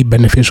it's usually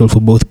beneficial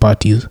for both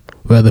parties,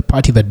 where the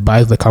party that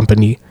buys the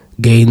company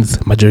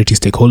gains majority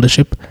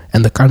stakeholdership,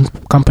 and the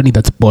company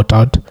that's bought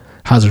out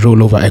has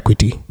rollover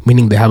equity,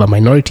 meaning they have a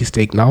minority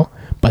stake now,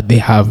 but they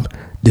have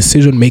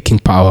decision-making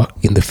power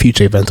in the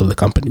future events of the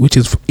company, which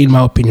is, in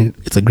my opinion,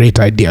 it's a great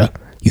idea.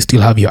 You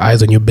still have your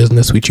eyes on your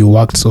business, which you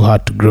worked so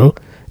hard to grow.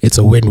 It's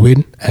a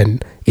win-win,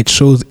 and it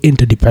shows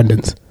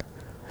interdependence.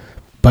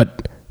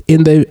 But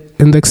in the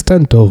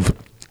extent of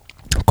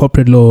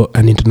corporate law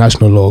and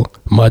international law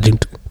merging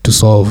to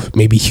solve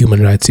maybe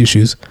human rights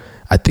issues,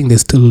 I think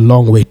there's still a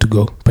long way to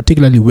go,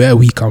 particularly where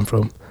we come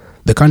from.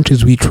 The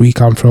countries which we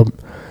come from,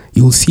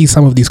 you'll see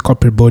some of these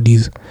corporate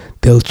bodies,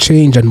 they'll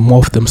change and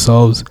morph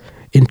themselves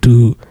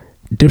into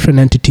different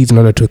entities in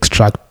order to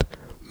extract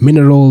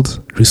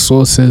minerals,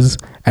 resources,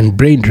 and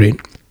brain drain.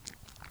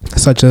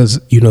 Such as,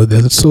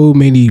 there's so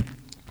many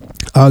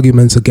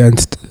arguments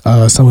against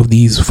some of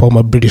these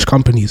former British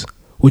companies,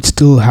 which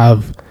still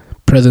have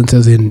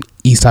presences in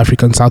East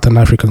African, Southern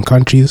African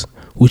countries,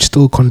 which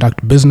still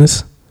conduct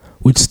business,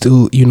 which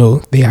still,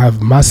 they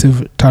have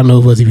massive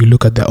turnovers if you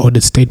look at their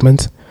audit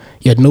statements,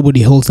 yet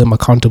nobody holds them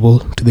accountable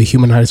to the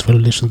human rights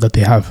violations that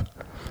they have.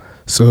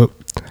 So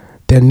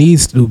there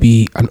needs to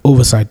be an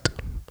oversight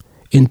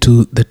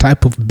into the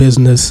type of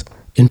business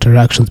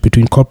interactions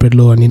between corporate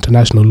law and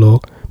international law,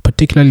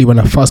 particularly when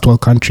a first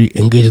world country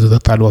engages with a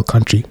third world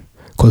country,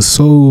 because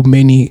so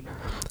many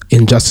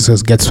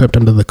injustices get swept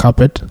under the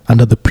carpet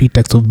under the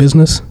pretext of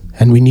business,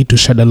 and we need to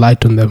shed a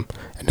light on them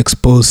and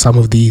expose some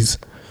of these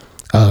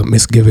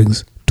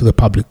misgivings to the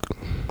public.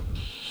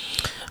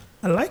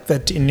 I like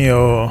that in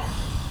your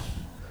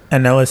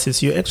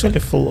analysis, you're actually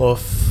full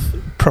of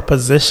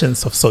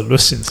propositions of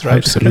solutions, right?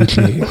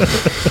 Absolutely.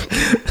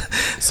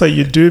 So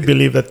you do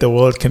believe that the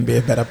world can be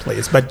a better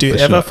place, but do you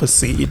ever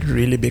foresee it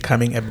really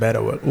becoming a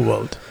better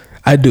world?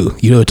 I do.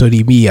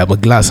 Tony, me, I'm a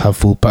glass half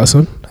full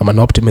person. I'm an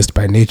optimist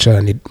by nature,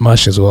 and it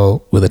meshes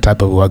well with the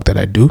type of work that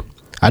I do.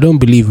 I don't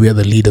believe we are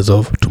the leaders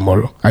of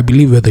tomorrow. I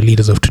believe we're the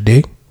leaders of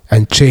today,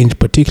 and change,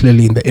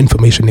 particularly in the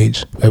information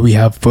age, where we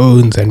have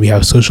phones and we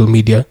have social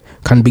media,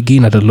 can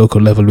begin at a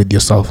local level with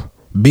yourself.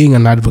 Being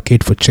an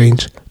advocate for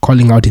change,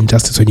 calling out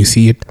injustice when you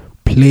see it,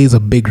 plays a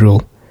big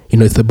role.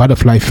 It's the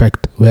butterfly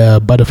effect, where a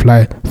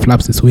butterfly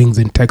flaps its wings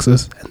in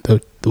Texas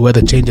and the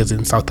weather changes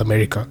in South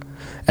America.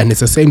 And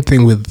it's the same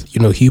thing with,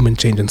 human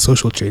change and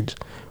social change.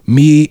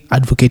 Me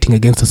advocating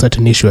against a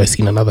certain issue I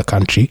see in another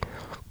country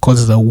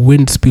causes a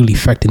wind spill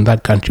effect in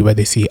that country, where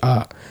they say,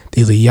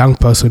 there's a young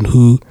person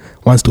who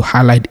wants to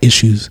highlight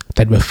issues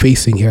that we're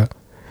facing here.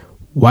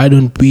 Why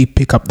don't we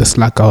pick up the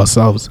slack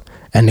ourselves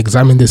and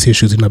examine these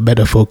issues in a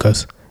better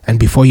focus? And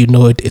before you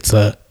know it, it's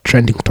a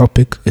trending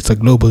topic, it's a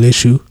global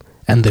issue,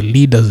 and the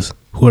leaders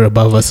who are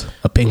above us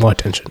are paying more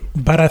attention.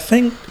 But I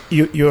think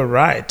you're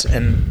right,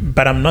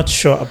 but I'm not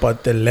sure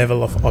about the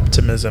level of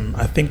optimism.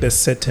 I think there's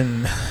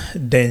certain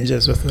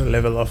dangers with the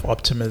level of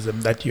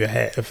optimism that you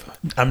have.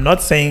 I'm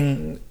not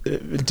saying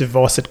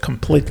divorce it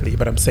completely,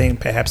 but I'm saying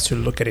perhaps to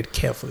look at it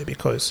carefully,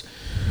 because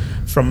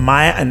from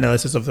my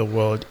analysis of the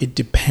world, it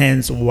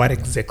depends what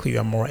exactly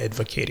you're more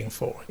advocating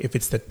for. If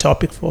it's the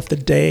topic of the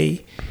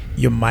day,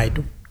 you might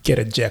get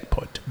a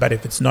jackpot. But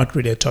if it's not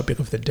really a topic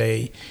of the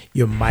day,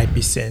 you might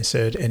be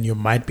censored and you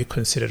might be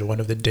considered one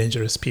of the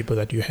dangerous people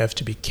that you have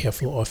to be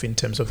careful of in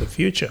terms of the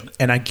future.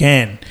 And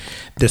again,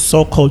 the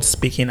so-called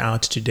speaking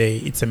out today,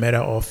 it's a matter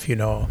of,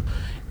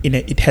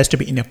 it has to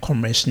be in a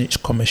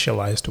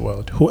commercialized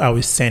world. Who are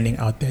we sending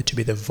out there to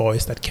be the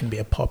voice that can be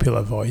a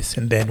popular voice?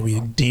 And then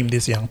we deem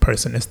this young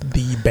person as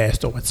the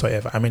best or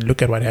whatsoever. I mean,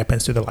 look at what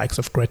happens to the likes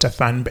of Greta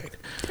Thunberg.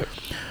 Yep.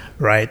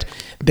 Right?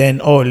 Then,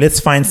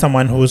 let's find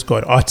someone who's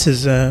got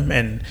autism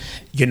and,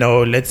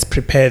 let's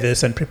prepare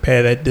this and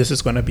prepare that. This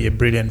is going to be a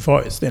brilliant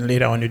voice. Then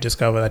later on, you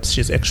discover that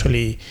she's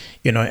actually,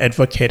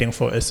 advocating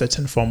for a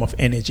certain form of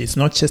energy. It's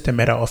not just a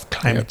matter of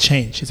climate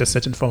change. It's a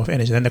certain form of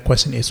energy. Then the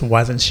question is,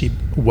 wasn't she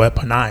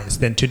weaponized?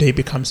 Then today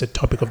becomes the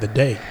topic of the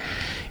day.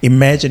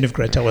 Imagine if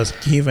Greta was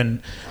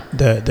given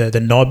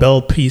the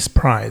Nobel Peace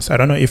Prize. I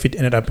don't know if it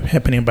ended up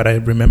happening, but I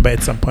remember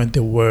at some point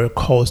there were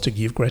calls to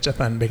give Greta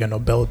Thunberg a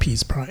Nobel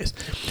Peace Prize.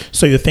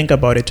 So you think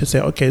about it to say,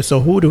 okay, so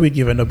who do we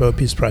give a Nobel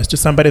Peace Prize? To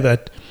somebody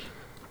that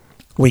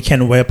we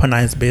can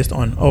weaponize based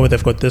on,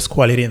 they've got this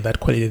quality and that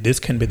quality. This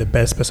can be the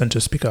best person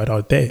to speak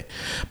out there.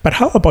 But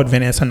how about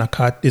Vanessa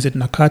Nakate? Is it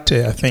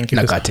Nakate? I think.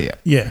 Nakate,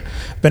 yeah.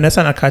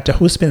 Vanessa Nakate,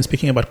 who's been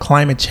speaking about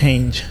climate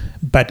change,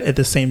 but at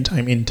the same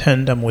time in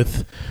tandem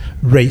with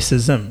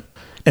racism.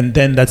 And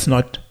then that's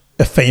not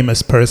a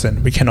famous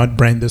person. We cannot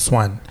brand this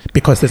one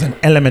because there's an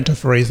element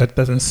of race that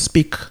doesn't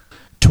speak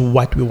to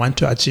what we want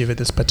to achieve at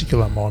this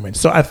particular moment.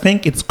 So I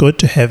think it's good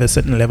to have a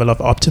certain level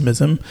of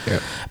optimism,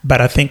 but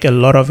I think a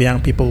lot of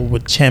young people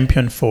would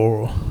champion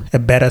for a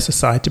better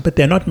society, but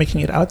they're not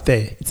making it out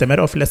there. It's a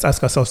matter of, let's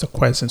ask ourselves the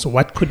question, so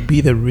what could be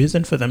the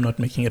reason for them not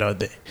making it out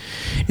there?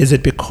 Is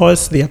it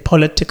because their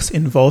politics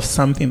involves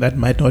something that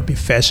might not be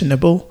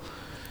fashionable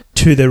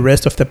to the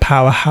rest of the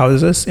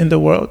powerhouses in the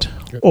world?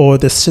 Or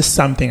there's just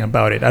something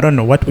about it? I don't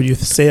know. What would you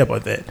say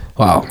about that?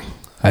 Wow.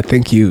 I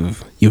think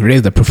you've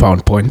raised a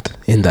profound point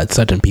in that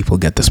certain people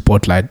get the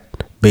spotlight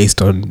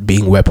based on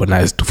being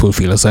weaponized to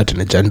fulfill a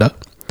certain agenda,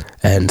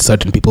 and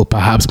certain people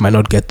perhaps might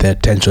not get the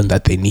attention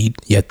that they need,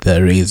 yet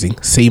they're raising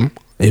same,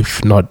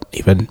 if not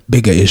even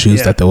bigger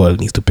issues that the world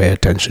needs to pay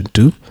attention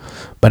to.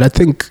 But I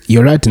think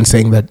you're right in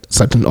saying that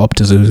certain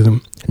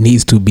optimism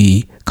needs to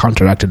be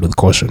counteracted with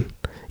caution.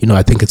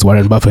 I think it's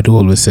Warren Buffett who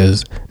always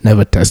says,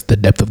 never test the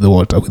depth of the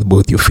water with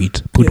both your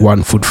feet. Put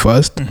one foot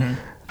first,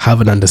 have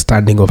an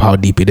understanding of how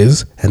deep it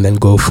is, and then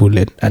go full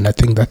in. And I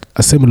think that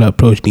a similar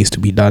approach needs to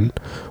be done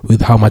with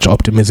how much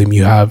optimism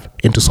you have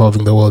into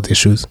solving the world's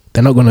issues.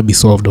 They're not going to be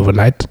solved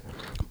overnight,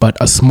 but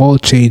a small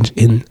change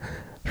in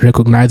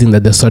recognizing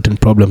that there's certain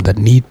problems that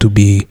need to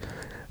be,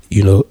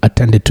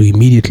 attended to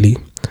immediately,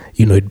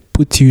 it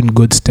puts you in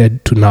good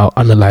stead to now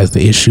analyze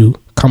the issue,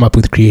 come up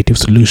with creative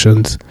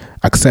solutions,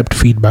 accept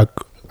feedback,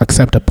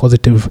 accept a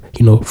positive,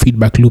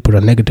 feedback loop or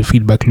a negative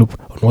feedback loop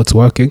on what's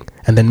working,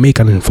 and then make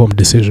an informed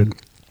decision.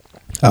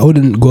 I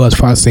wouldn't go as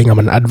far as saying I'm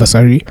an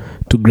adversary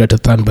to Greta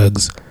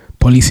Thunberg's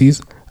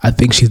policies. I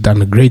think she's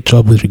done a great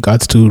job with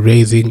regards to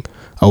raising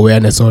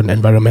awareness on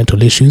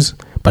environmental issues.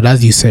 But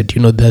as you said,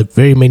 there are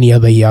very many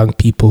other young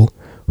people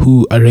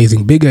who are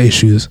raising bigger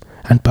issues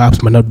and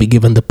perhaps might not be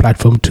given the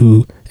platform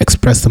to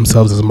express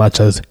themselves as much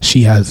as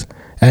she has.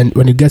 And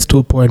when it gets to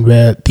a point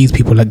where these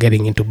people are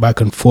getting into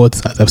back and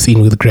forths, as I've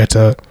seen with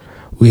Greta,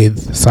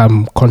 with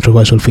some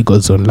controversial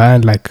figures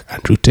online like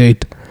Andrew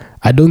Tate,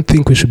 I don't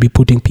think we should be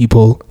putting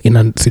people in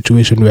a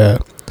situation where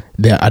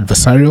they're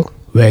adversarial,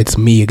 where it's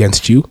me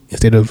against you,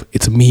 instead of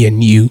it's me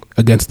and you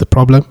against the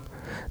problem.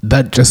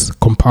 That just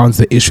compounds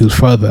the issues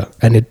further,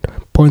 and it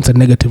points a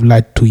negative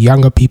light to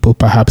younger people,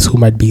 perhaps, who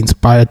might be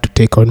inspired to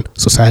take on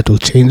societal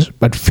change,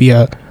 but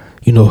fear,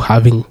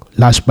 having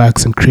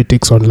lashbacks and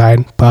critics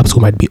online, perhaps who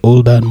might be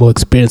older and more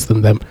experienced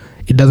than them.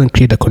 It doesn't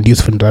create a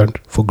conducive environment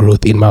for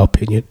growth, in my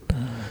opinion.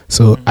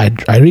 So I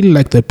really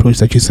like the approach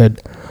that you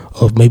said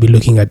of maybe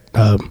looking at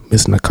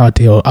Ms.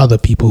 Nakate or other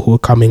people who are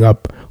coming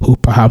up who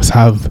perhaps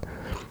have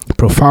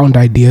profound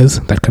ideas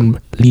that can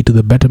lead to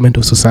the betterment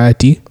of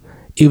society.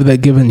 If they're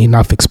given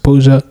enough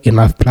exposure,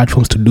 enough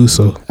platforms to do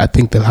so, I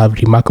think they'll have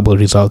remarkable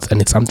results,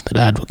 and it's something that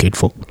I advocate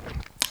for.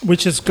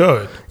 Which is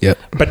good. Yeah.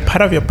 But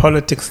part of your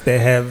politics, they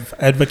have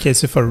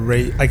advocacy for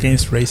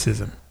against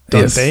racism,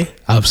 don't they?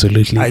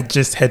 Absolutely. I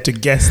just had to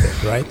guess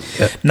that, right?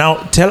 Yeah. Now,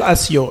 tell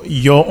us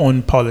your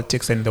own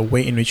politics and the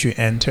way in which you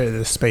enter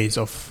the space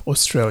of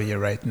Australia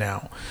right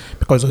now.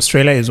 Because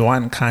Australia is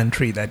one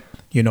country that,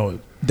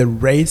 the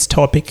race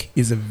topic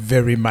is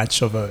very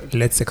much of a,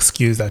 let's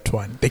excuse that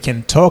one. They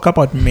can talk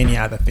about many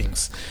other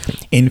things,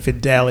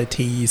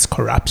 infidelities,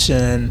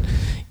 corruption,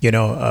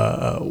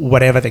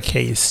 whatever the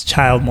case,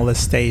 child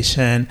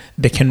molestation.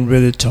 They can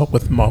really talk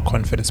with more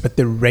confidence. But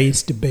the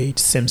race debate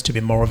seems to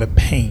be more of a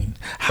pain.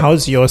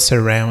 How's your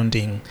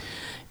surrounding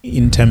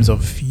in terms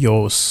of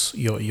your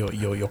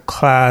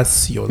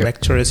class, your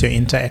lecturers, your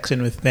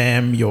interaction with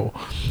them,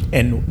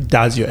 and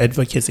does your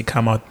advocacy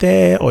come out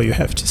there, or you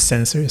have to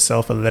censor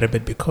yourself a little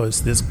bit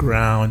because this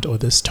ground or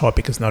this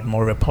topic is not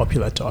more of a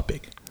popular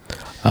topic?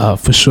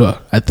 For sure.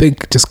 I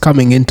think just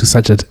coming into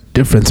such a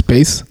different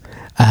space,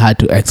 I had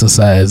to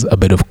exercise a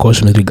bit of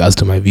caution with regards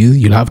to my views.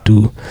 You'll have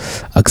to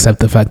accept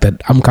the fact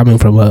that I'm coming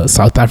from a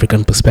South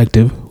African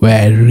perspective,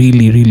 where I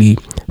really, really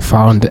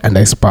found and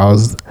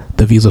espoused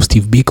the views of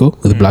Steve Biko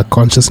with Black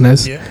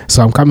consciousness. Yeah.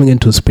 So I'm coming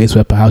into a space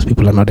where perhaps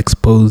people are not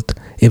exposed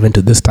even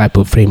to this type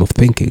of frame of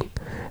thinking.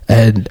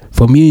 And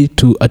for me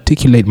to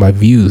articulate my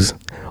views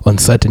on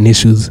certain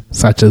issues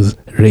such as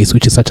race,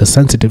 which is such a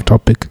sensitive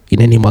topic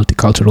in any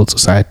multicultural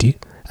society,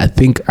 I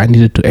think I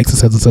needed to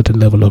exercise a certain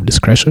level of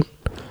discretion.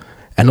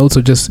 And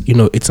also just,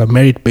 it's a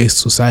merit-based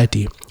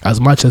society. As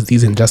much as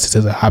these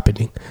injustices are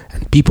happening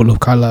and people of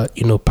color,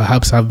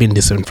 perhaps have been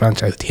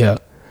disenfranchised here,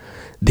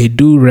 they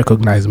do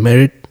recognize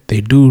merit. They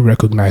do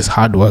recognize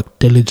hard work,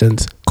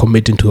 diligence,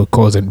 committing to a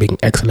cause and being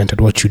excellent at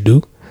what you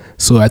do.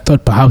 So I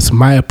thought perhaps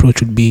my approach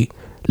would be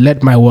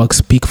let my work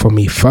speak for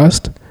me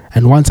first.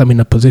 And once I'm in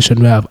a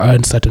position where I've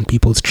earned certain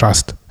people's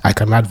trust, I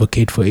can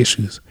advocate for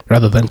issues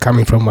rather than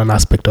coming from one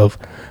aspect of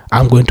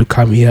I'm going to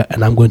come here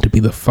and I'm going to be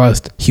the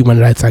first human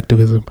rights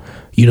activism.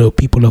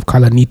 People of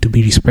color need to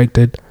be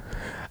respected.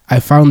 I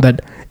found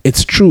that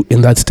it's true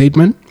in that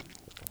statement,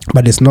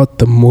 but it's not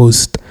the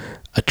most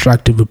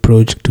attractive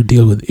approach to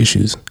deal with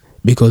issues.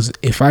 Because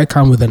if I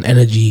come with an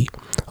energy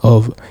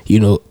of,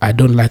 I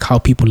don't like how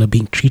people are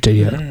being treated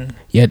here,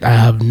 yet I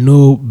have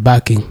no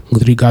backing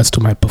with regards to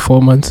my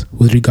performance,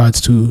 with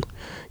regards to,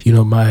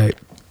 my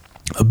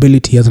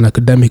ability as an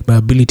academic, my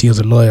ability as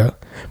a lawyer,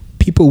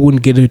 people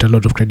wouldn't give it a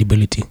lot of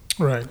credibility.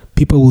 Right.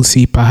 People will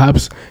see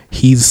perhaps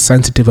he's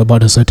sensitive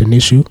about a certain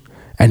issue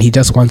and he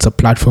just wants a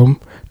platform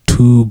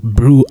to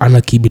brew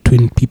anarchy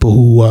between people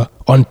who are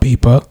on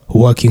paper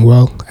working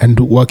well and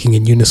working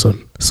in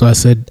unison. So I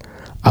said,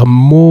 a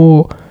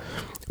more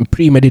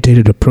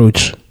premeditated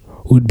approach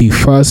would be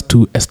first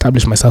to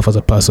establish myself as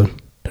a person,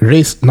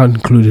 race not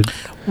included.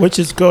 Which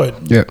is good.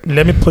 Yeah.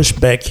 Let me push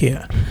back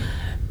here.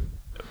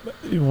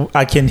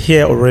 I can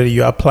hear already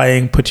you're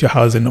applying put your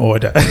house in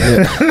order.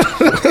 Yeah.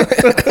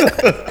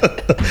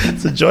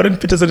 So Jordan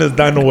Peterson has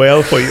done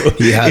well for you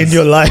in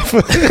your life.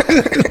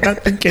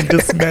 Nothing can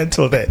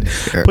dismantle that.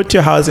 Yeah. Put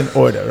your house in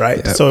order,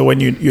 right? Yeah. So when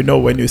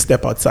when you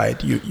step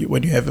outside,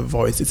 when you have a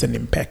voice, it's an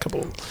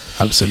impeccable,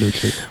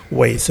 absolutely,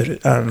 voice,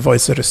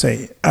 so to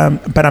say.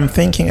 But I'm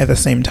thinking at the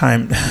same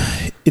time,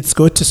 it's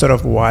good to sort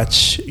of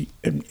watch,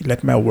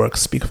 let my work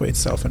speak for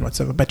itself and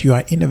whatsoever. But you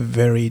are in a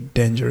very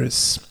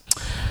dangerous.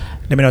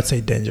 Let me not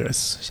say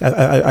dangerous.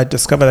 I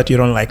discover that you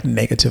don't like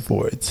negative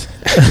words.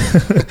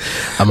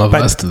 I'm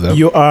averse to them.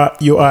 You are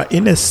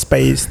in a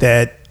space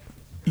that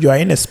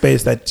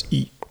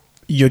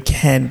you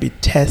can be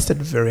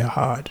tested very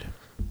hard.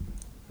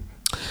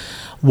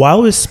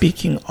 While we're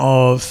speaking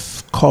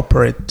of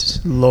corporate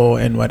law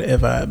and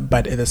whatever,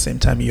 but at the same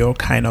time your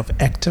kind of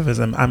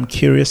activism, I'm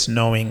curious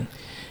knowing.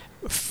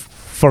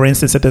 For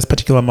instance, at this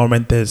particular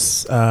moment,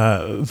 there's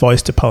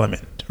voice to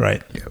parliament,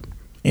 right? Yep.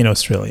 In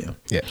Australia.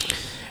 Yeah.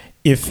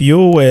 If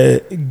you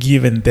were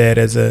given that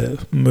as a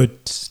mood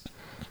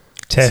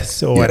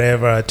test or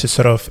whatever to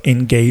sort of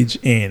engage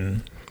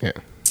in,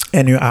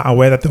 and you are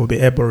aware that there will be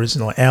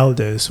Aboriginal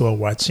elders who are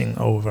watching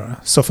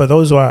over. So for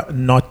those who are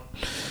not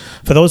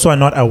For those who are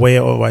not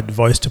aware of what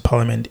Voice to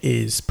Parliament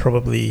is,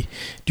 probably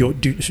do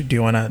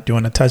you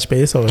wanna touch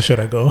base, or should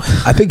I go?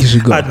 I think you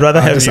should go. I'd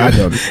rather have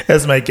you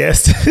as my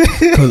guest.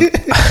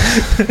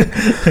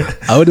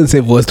 I wouldn't say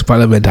Voice to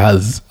Parliament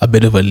has a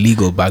bit of a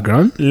legal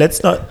background.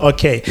 Let's not.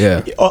 Okay.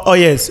 Yeah. Oh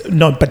yes.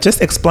 No, but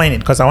just explain it,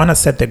 because I want to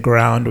set the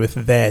ground with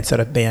that so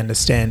that they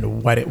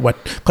understand what.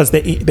 Because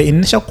the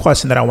initial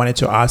question that I wanted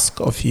to ask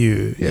of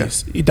you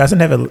is, it doesn't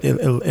have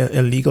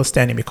a legal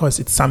standing because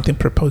it's something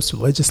proposed to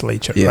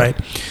legislature, right?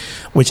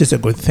 Which is a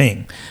good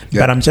thing.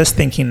 But I'm just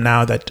thinking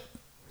now that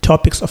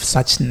topics of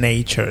such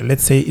nature,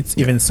 let's say it's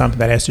even something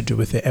that has to do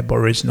with the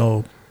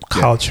Aboriginal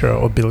culture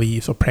or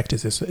beliefs or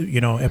practices,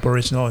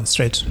 Aboriginal and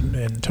Strait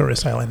and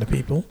Torres Islander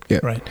people,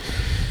 right?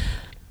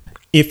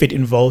 If it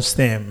involves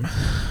them,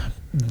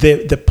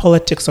 the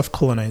politics of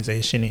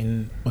colonization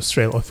in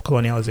Australia, of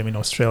colonialism in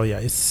Australia,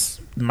 is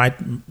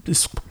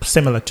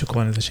similar to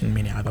colonization in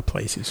many other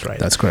places, right?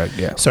 That's correct.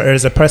 Yeah. So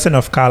as a person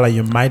of color,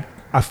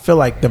 I feel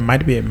like there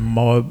might be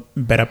a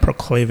better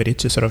proclivity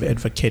to sort of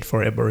advocate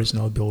for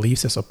Aboriginal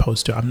beliefs as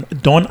opposed to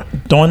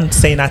don't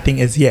say nothing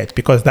as yet,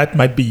 because that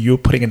might be you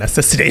putting an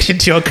assassination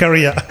to your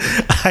career.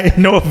 I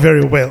know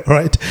very well,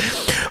 right?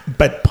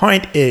 But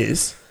point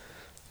is,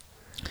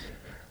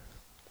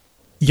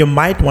 you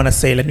might want to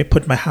say, let me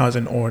put my house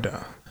in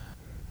order.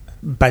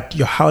 But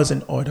your house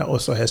in order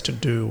also has to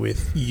do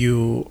with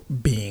you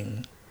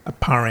being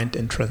apparent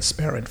and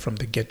transparent from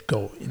the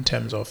get-go in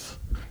terms of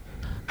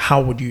how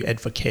would you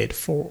advocate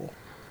for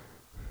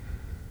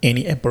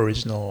any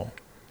Aboriginal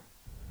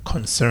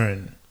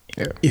concern,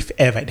 if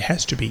ever it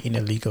has to be in a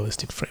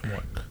legalistic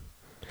framework.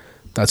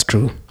 That's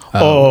true.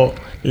 Or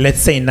let's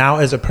say now,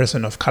 as a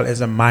person of color,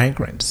 as a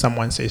migrant,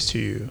 someone says to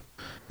you,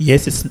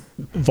 yes, it's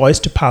Voice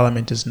to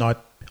Parliament is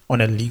not on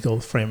a legal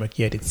framework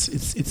yet.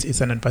 It's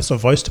an advice. So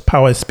Voice to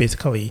Power is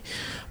basically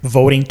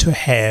voting to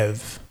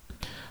have.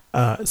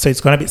 So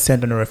it's going to be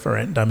sent on a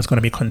referendum. It's going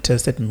to be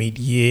contested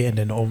mid-year, and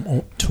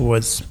then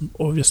towards,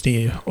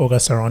 obviously,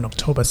 August, around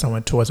October,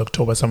 somewhere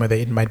there,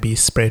 it might be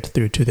spread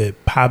through to the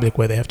public,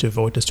 where they have to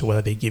vote as to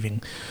whether they're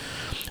giving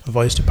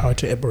voice to power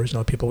to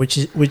Aboriginal people,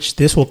 which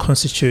this will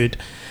constitute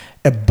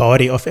a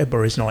body of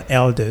Aboriginal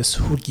elders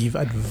who give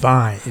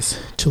advice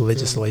to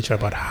legislature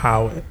about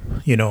how,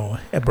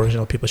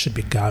 Aboriginal people should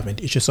be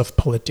governed, issues of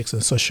politics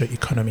and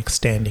socio-economic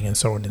standing and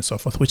so on and so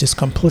forth, which is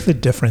completely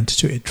different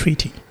to a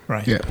treaty,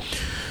 right? Yeah.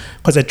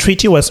 Because a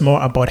treaty was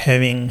more about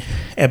having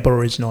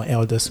Aboriginal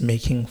elders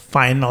making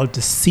final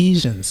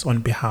decisions on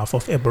behalf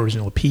of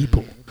Aboriginal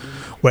people,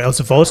 whereas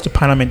Voice to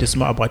Parliament is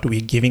more about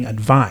we're giving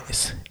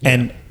advice.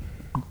 And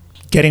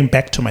getting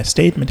back to my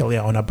statement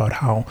earlier on about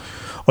how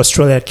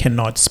Australia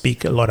cannot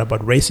speak a lot about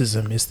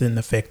racism is in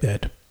the fact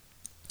that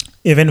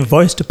even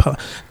Voice to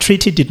Parliament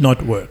treaty did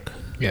not work,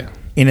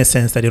 in a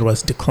sense that it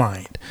was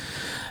declined.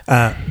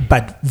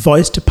 But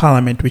Voice to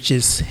Parliament, which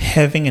is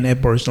having an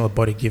Aboriginal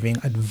body giving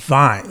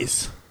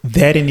advice,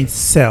 that in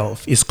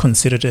itself is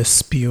considered as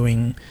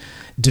spewing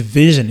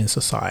division in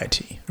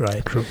society,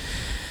 right? True.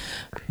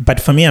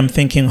 But for me, I'm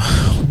thinking,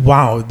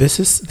 wow, this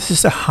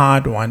is a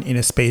hard one in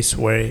a space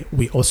where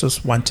we also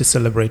want to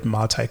celebrate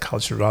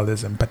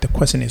multiculturalism. But the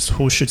question is,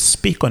 who should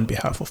speak on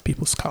behalf of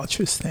people's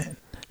cultures then?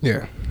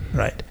 Yeah.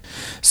 Right.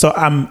 So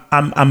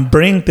I'm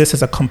bringing this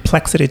as a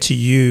complexity to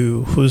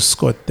you, who's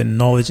got the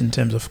knowledge in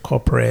terms of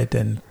corporate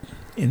and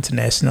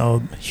international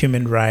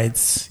human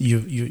rights.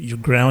 You're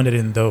grounded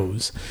in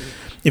those,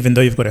 even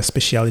though you've got a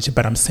speciality.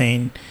 But I'm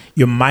saying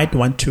you might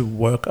want to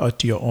work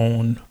out your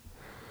own.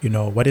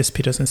 What is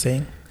Peterson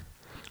saying?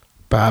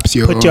 Perhaps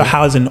put your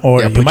house in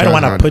order. You might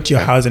want to put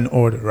your house in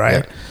order,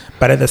 right? Yeah.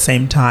 But at the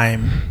same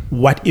time,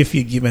 what if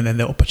you're given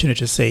the opportunity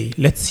to say,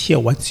 let's hear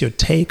what's your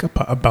take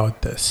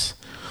about this?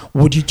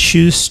 Would you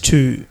choose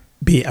to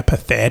be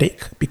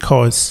apathetic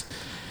because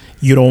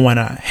you don't want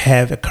to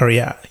have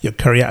your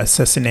career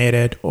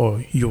assassinated,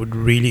 or you would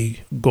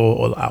really go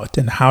all out?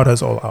 And how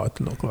does all out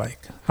look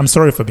like? I'm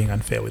sorry for being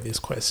unfair with this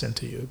question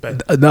to you,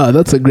 but no,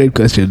 that's a great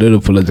question. Don't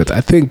apologize.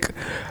 I think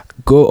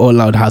go all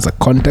out has a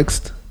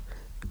context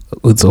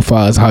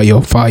insofar as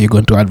how far you're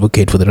going to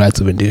advocate for the rights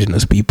of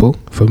Indigenous people.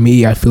 For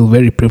me, I feel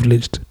very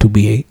privileged to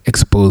be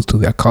exposed to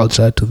their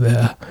culture, to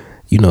their,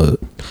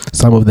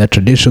 some of their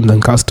traditions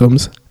and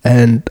customs.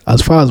 And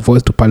as far as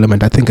Voice to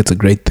Parliament, I think it's a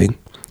great thing.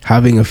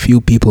 Having a few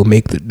people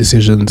make the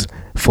decisions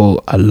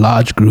for a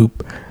large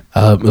group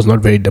is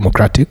not very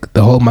democratic.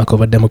 The hallmark of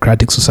a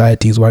democratic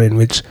society is one in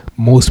which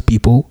most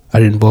people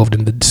are involved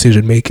in the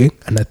decision making,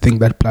 and I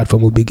think that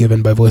platform will be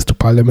given by Voice to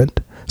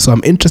Parliament. So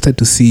I'm interested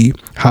to see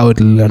how it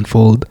will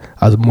unfold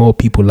as more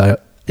people are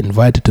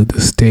invited to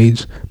the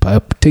stage,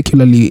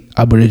 particularly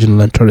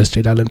Aboriginal and Torres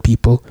Strait Island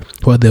people,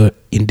 who are the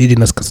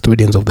indigenous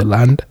custodians of the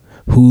land,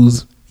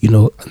 whose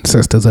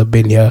ancestors have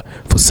been here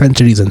for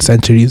centuries and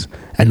centuries,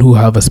 and who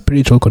have a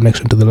spiritual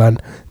connection to the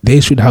land. They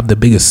should have the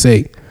biggest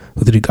say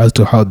with regards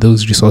to how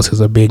those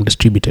resources are being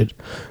distributed.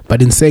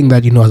 But in saying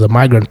that, as a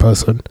migrant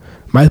person,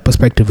 my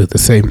perspective is the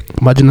same.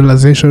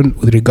 Marginalization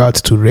with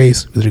regards to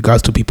race, with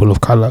regards to people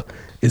of color,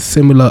 is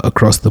similar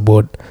across the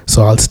board.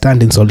 So I'll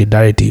stand in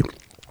solidarity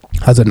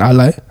as an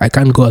ally. I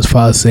can't go as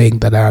far as saying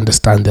that I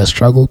understand their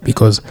struggle,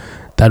 because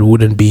that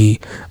wouldn't be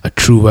a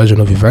true version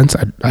of events.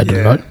 I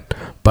do not.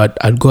 But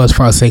I'd go as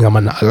far as saying I'm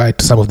an ally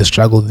to some of the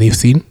struggle they've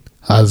seen,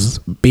 as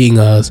being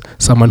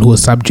someone who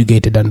was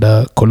subjugated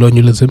under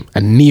colonialism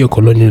and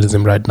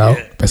neo-colonialism right now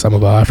by some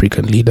of our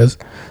African leaders.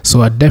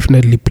 So I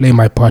definitely play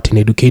my part in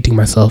educating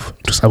myself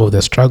to some of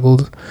their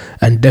struggles,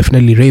 and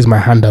definitely raise my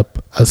hand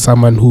up as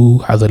someone who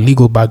has a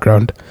legal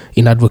background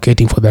in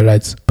advocating for their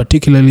rights,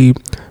 particularly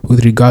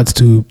with regards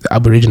to the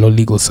Aboriginal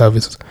legal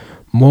service.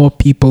 More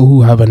people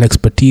who have an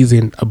expertise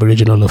in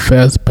Aboriginal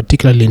affairs,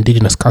 particularly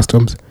Indigenous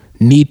customs,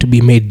 need to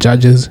be made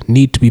judges,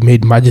 need to be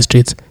made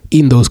magistrates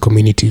in those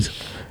communities.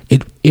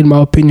 In my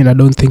opinion, I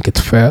don't think it's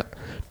fair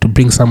to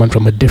bring someone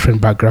from a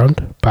different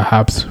background,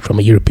 perhaps from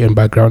a European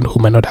background, who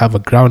might not have a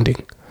grounding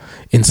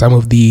in some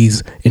of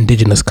these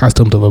indigenous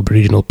customs of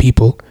Aboriginal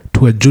people,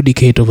 to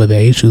adjudicate over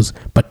their issues,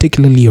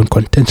 particularly on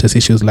contentious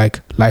issues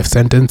like life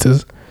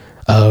sentences.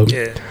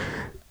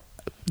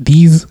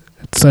 These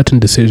certain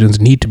decisions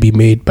need to be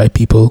made by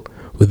people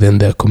within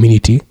their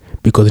community,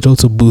 because it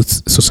also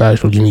boosts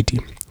societal unity.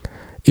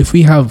 If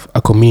we have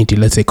a community,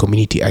 let's say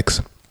community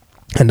X,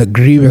 and a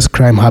grievous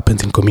crime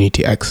happens in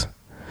community X,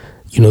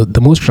 the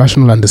most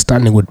rational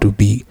understanding would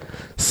be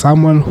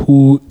someone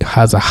who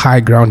has a high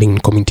grounding in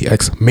community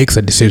X makes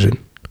a decision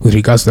with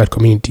regards to that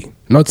community,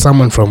 not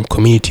someone from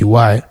community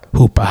Y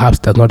who perhaps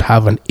does not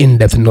have an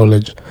in-depth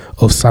knowledge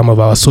of some of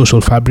our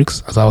social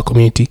fabrics as our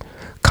community,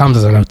 comes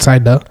as an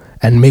outsider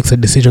and makes a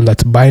decision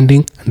that's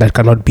binding and that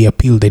cannot be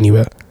appealed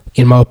anywhere.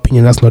 In my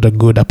opinion, that's not a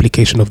good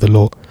application of the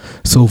law.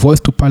 So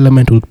Voice to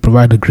Parliament will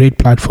provide a great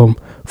platform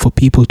for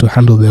people to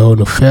handle their own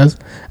affairs,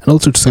 and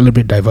also to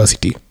celebrate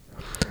diversity.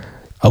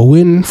 A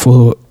win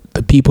for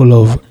the people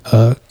of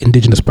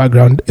Indigenous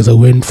background is a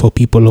win for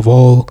people of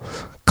all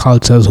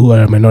cultures who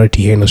are a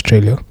minority here in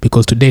Australia,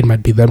 because today it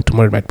might be them,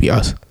 tomorrow it might be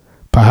us.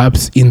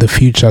 Perhaps in the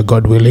future,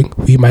 God willing,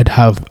 we might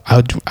have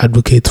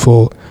advocates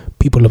for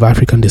people of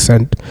African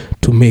descent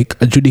to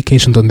make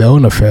adjudications on their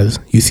own affairs.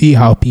 You see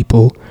how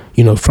people,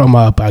 from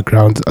our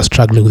backgrounds are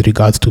struggling with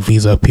regards to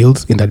visa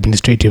appeals in the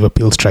Administrative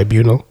Appeals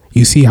Tribunal.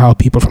 You see how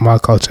people from our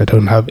culture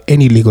don't have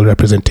any legal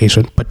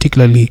representation,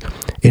 particularly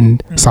in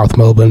South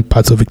Melbourne,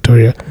 parts of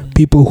Victoria.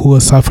 People who are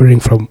suffering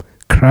from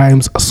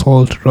crimes,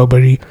 assault,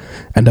 robbery,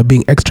 and are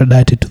being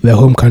extradited to their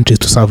home countries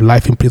to serve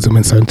life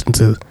imprisonment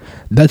sentences.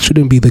 That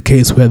shouldn't be the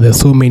case, where there's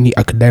so many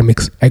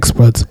academics,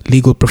 experts,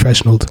 legal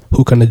professionals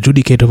who can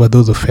adjudicate over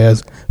those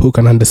affairs, who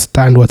can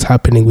understand what's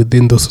happening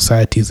within those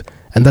societies.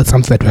 And that's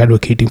something that we're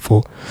advocating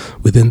for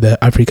within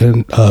the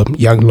African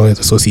Young Lawyers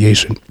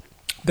Association.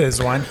 There's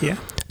one here?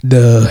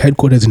 The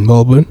headquarters in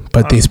Melbourne,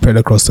 but they spread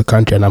across the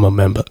country, and I'm a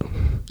member.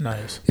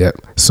 Nice. Yeah.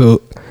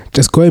 So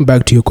just going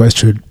back to your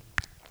question,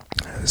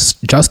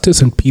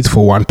 justice and peace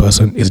for one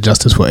person is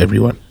justice for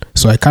everyone.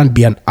 So I can't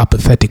be an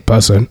apathetic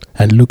person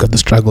and look at the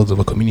struggles of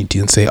a community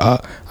and say, I'm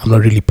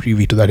not really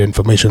privy to that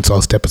information, so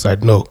I'll step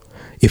aside. No.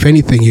 If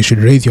anything, you should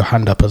raise your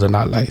hand up as an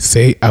ally.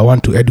 Say, I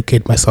want to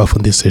educate myself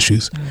on these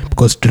issues.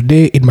 Because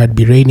today it might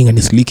be raining and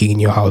it's leaking in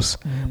your house,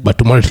 but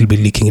tomorrow it will be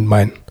leaking in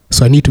mine.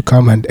 So I need to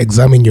come and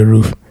examine your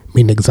roof,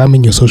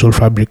 examine your social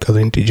fabric as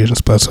an indigenous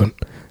person,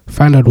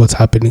 find out what's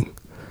happening,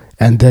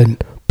 and then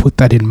put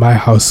that in my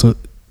house. So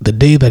the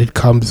day that it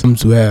comes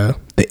where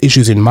the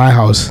issues in my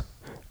house,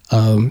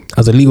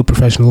 as a legal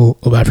professional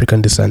of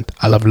African descent,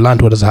 I'll have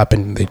learned what has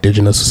happened in the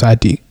indigenous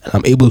society, and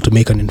I'm able to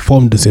make an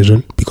informed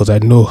decision because I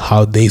know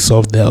how they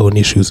solved their own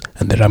issues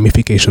and the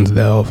ramifications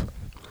thereof.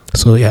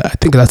 So yeah, I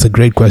think that's a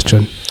great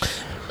question.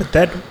 But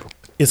that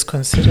is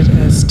considered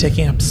as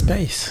taking up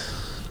space,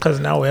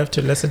 because now we have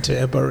to listen to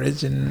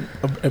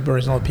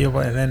Aboriginal people,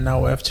 and then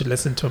now we have to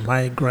listen to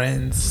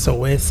migrants. So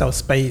where's our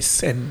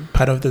space? And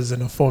part of the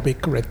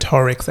xenophobic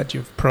rhetoric that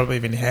you've probably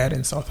even heard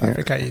in South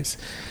Africa is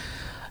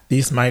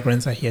these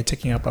migrants are here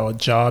taking up our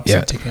jobs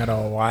and taking out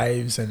our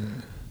wives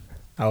and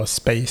our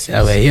spaces.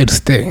 Yeah, we're here to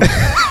stay.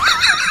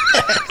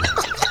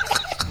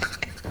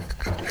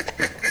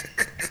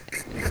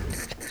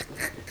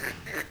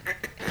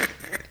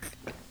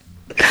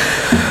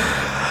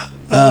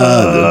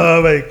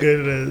 Oh my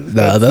goodness.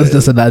 No, that's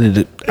just an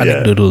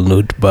anecdotal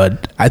note,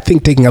 but I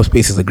think taking up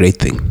space is a great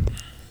thing.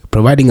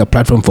 Providing a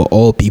platform for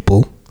all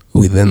people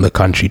within the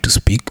country to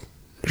speak,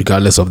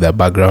 regardless of their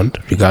background,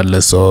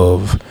 regardless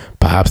of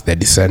perhaps their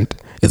descent,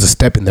 is a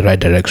step in the right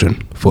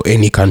direction for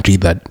any country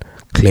that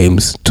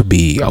claims to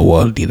be a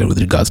world leader with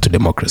regards to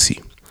democracy.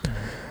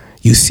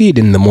 You see it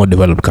in the more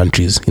developed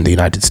countries, in the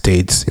United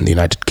States, in the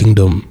United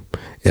Kingdom,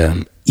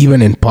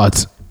 even in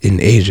parts in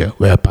Asia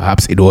where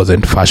perhaps it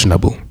wasn't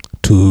fashionable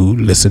to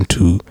listen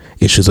to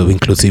issues of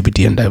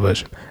inclusivity and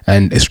diversion.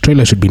 And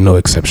Australia should be no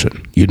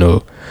exception.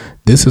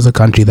 This is a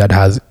country that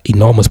has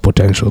enormous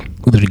potential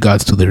with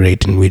regards to the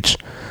rate in which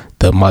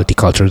the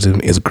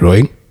multiculturalism is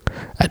growing.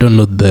 I don't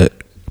know the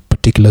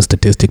particular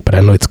statistic, but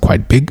I know it's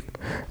quite big.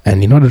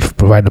 And in order to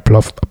provide a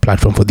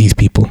platform for these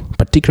people,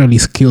 particularly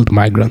skilled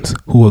migrants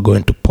who are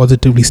going to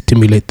positively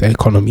stimulate the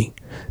economy,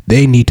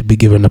 they need to be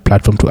given a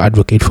platform to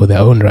advocate for their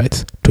own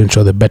rights, to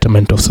ensure the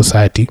betterment of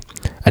society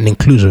and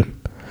inclusion.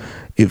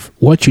 if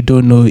what you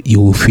don't know, you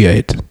will fear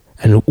it.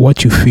 And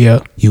what you fear,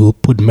 you will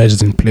put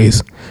measures in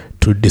place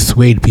to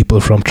dissuade people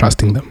from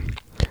trusting them.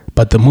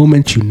 But the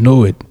moment you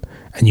know it,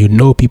 and you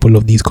know people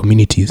of these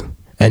communities,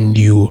 and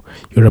you're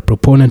a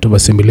proponent of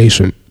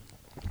assimilation,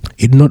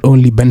 it not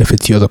only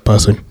benefits you as a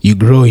person, you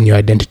grow in your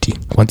identity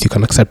once you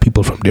can accept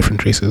people from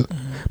different races,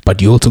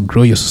 but you also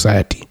grow your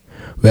society,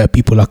 where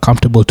people are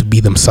comfortable to be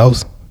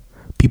themselves.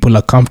 People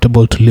are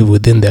comfortable to live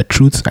within their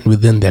truths and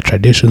within their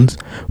traditions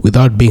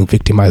without being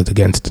victimized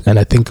against. And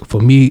I think for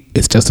me,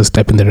 it's just a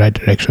step in the right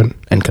direction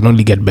and can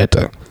only get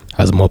better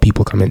as more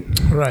people come in.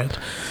 Right.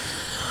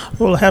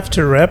 We'll have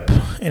to wrap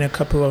in a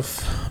couple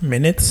of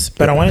minutes,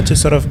 but I wanted to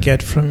sort of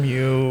get from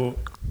you,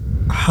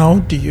 how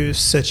do you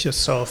set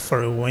yourself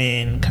for a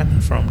win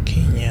coming from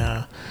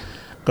Kenya,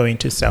 going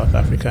to South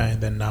Africa, and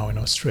then now in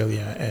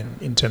Australia,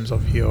 and in terms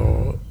of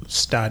your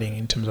studying,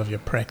 in terms of your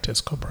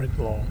practice, corporate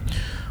law?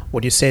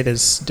 Would you say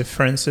there's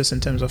differences in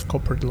terms of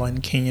corporate law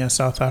in Kenya,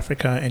 South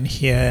Africa, and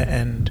here?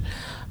 And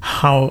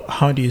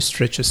how do you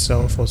stretch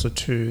yourself also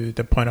to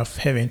the point of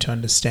having to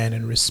understand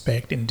and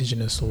respect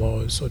indigenous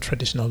laws or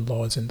traditional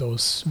laws in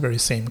those very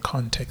same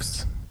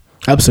contexts?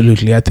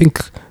 Absolutely. I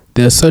think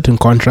there are certain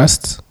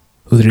contrasts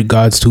with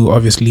regards to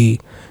obviously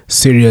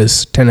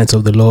serious tenets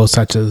of the law,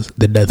 such as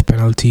the death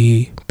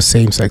penalty,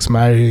 same-sex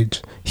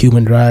marriage,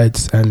 human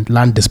rights, and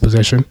land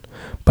dispossession.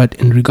 But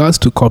in regards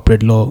to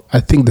corporate law, I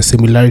think the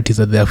similarities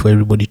are there for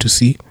everybody to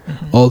see.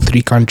 All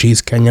three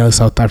countries, Kenya,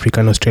 South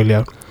Africa, and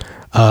Australia,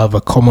 have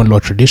a common law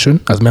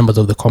tradition as members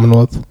of the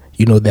Commonwealth.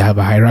 You know, they have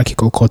a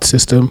hierarchical court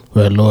system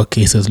where lower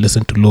cases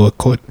listen to lower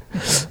court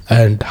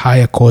and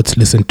higher courts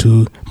listen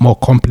to more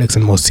complex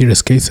and more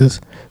serious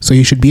cases. So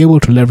you should be able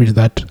to leverage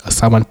that as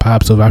someone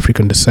perhaps of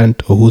African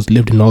descent or who's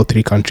lived in all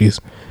three countries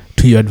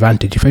to your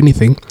advantage. If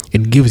anything,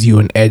 it gives you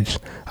an edge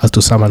as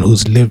to someone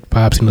who's lived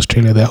perhaps in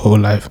Australia their whole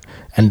life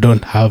and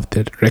don't have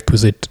the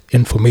requisite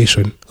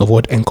information of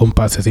what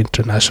encompasses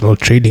international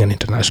trading and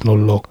international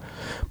law.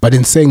 But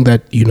in saying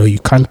that, you know, you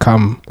can't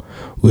come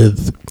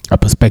with a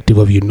perspective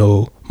of, you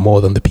know, more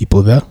than the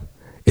people there.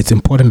 It's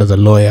important as a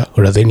lawyer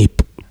or as any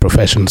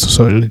profession,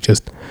 so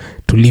just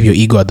to leave your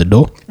ego at the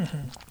door.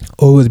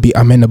 Always be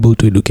amenable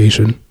to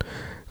education,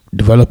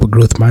 develop a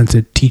growth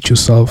mindset, teach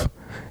yourself.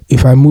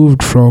 If I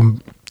moved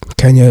from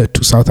Kenya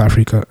to South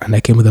Africa and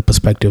I came with a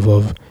perspective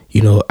of,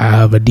 you know, I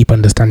have a deep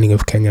understanding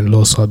of Kenyan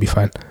law, so I'll be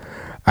fine,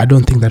 I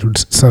don't think that would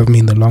serve me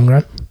in the long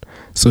run.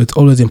 So it's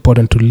always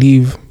important to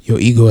leave your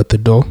ego at the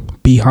door,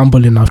 be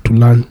humble enough to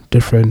learn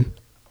different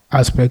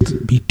aspects,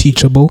 be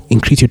teachable,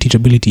 increase your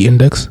teachability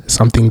index,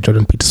 something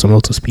Jordan Peterson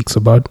also speaks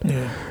about,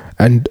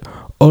 and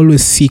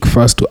always seek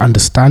first to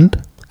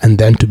understand and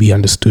then to be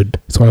understood.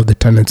 It's one of the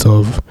tenets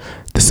of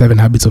the 7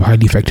 habits of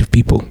highly effective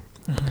people.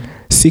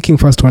 Seeking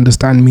first to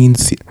understand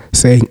means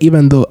saying,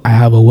 even though I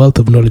have a wealth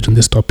of knowledge on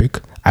this topic,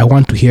 I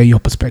want to hear your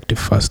perspective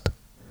first.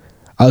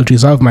 I'll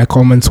reserve my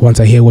comments once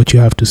I hear what you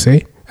have to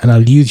say, and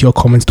I'll use your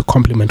comments to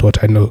complement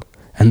what I know.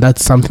 And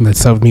that's something that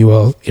served me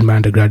well in my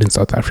undergrad in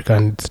South Africa,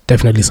 and it's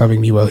definitely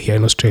serving me well here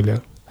in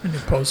Australia. In the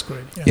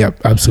postgrad, yeah. Yeah,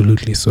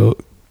 absolutely. So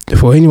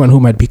for anyone who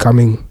might be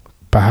coming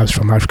perhaps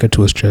from Africa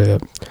to Australia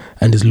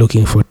and is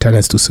looking for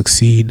tenets to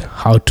succeed,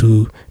 how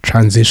to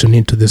transition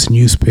into this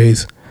new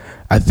space,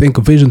 I think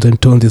Visions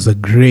and Tones is a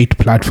great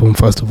platform,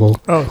 first of all,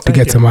 to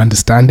get some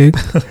understanding.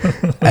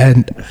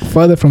 And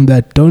further from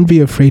that, don't be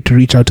afraid to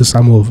reach out to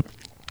some of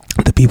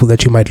the people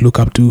that you might look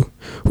up to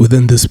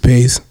within this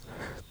space.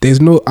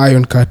 There's no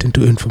iron cut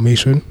into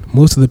information.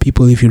 Most of the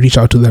people, if you reach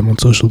out to them on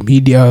social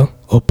media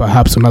or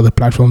perhaps on other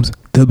platforms,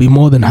 they'll be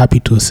more than happy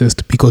to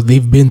assist because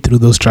they've been through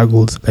those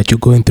struggles that you're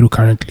going through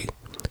currently.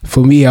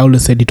 For me, I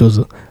always said it was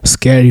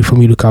scary for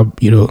me to come,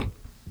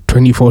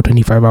 24,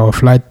 25-hour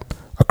flight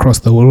across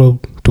the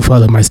world to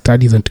further my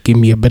studies and to give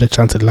me a better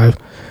chance at life.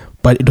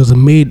 But it was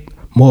made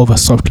more of a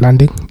soft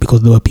landing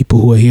because there were people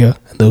who were here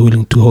and they were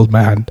willing to hold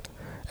my hand.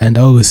 And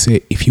I always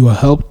say, if you are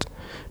helped,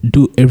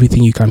 do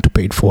everything you can to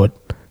pay it forward.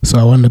 So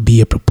I want to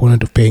be a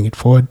proponent of paying it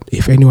forward.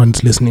 If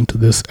anyone's listening to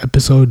this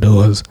episode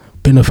or has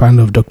been a fan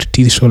of Dr.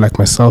 T's show like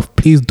myself,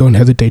 please don't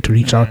hesitate to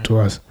reach out to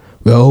us.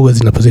 We're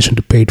always in a position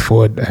to pay it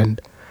forward.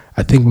 And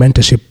I think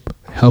mentorship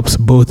helps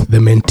both the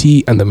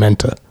mentee and the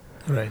mentor.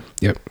 Right.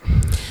 Yep.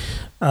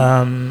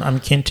 I'm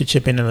keen to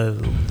chip in a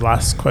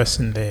last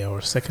question there, or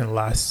second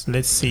last.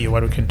 Let's see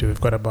what we can do. We've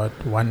got about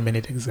 1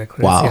 minute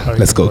exactly. Wow,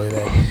 let's go.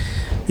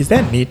 Is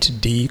there a need to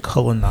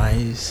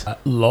decolonize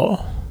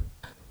law?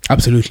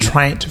 Absolutely.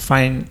 Trying to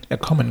find a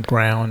common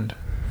ground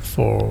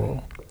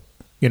for,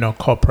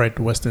 corporate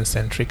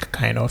Western-centric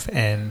kind of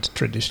and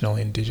traditional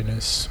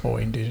indigenous.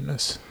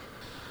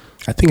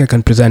 I think I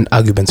can present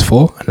arguments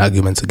for and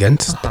arguments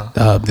against.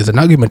 There's an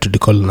argument to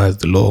decolonize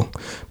the law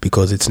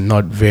because it's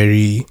not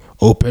very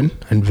open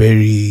and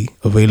very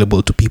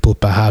available to people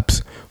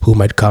perhaps who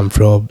might come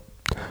from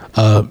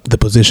the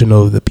position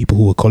of the people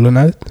who were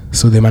colonized.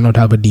 So they might not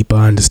have a deeper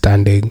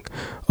understanding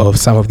of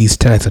some of these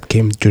tenets that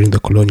came during the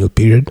colonial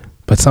period.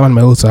 But someone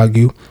might also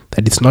argue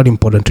that it's not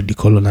important to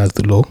decolonize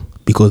the law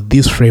because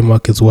this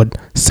framework is what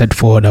set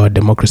forward our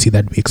democracy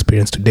that we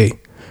experience today.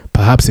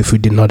 Perhaps if we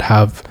did not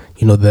have,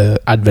 the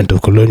advent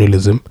of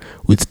colonialism,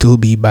 we'd still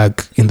be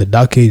back in the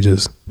dark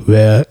ages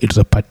where it was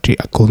a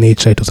patriarchal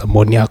nature, it was a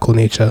monarchical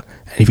nature.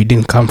 And if you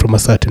didn't come from a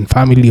certain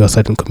family or a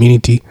certain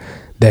community,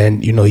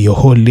 then, your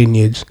whole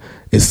lineage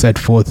is set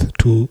forth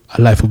to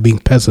a life of being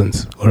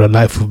peasants or a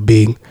life of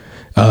being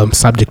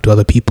subject to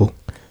other people.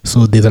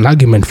 So there's an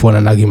argument for and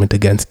an argument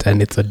against,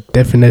 and it's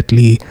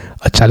definitely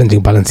a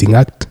challenging balancing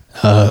act.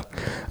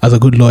 As a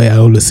good lawyer, I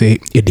always say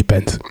it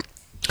depends.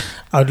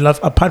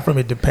 Apart from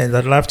it depends,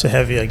 I'd love to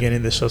have you again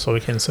in the show so we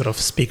can sort of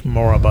speak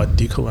more about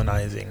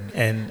decolonizing.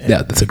 And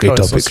yeah, that's a great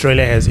topic.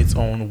 Australia has its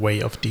own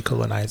way of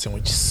decolonizing,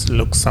 which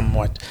looks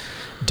somewhat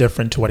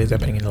different to what is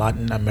happening in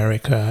Latin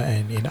America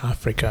and in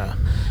Africa.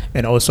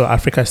 And also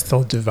Africa is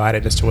still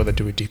divided as to whether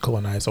do we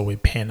decolonize or we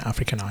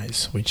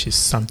pan-Africanize, which is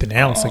something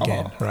else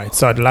again, right?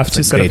 So I'd love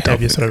to sort of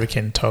have you so that we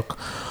can talk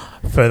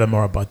further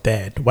more about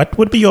that. What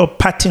would be your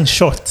parting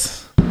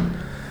shot?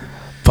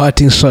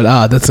 Parting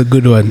shot, that's a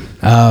good one.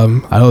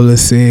 I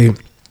always say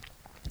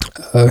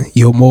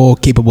you're more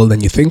capable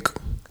than you think,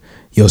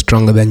 you're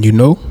stronger than you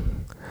know,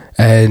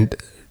 and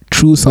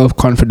true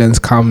self-confidence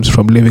comes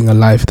from living a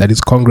life that is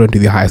congruent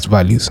with your highest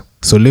values.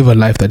 So live a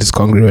life that is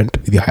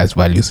congruent with your highest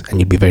values and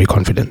you'll be very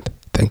confident.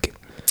 Thank you.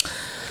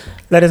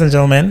 Ladies and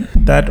gentlemen,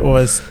 that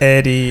was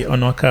Eddie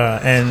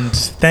Onoka. And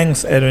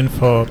thanks, Edwin,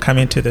 for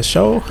coming to the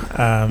show.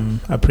 I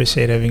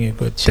appreciate having a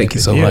good chat. Thank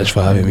you so much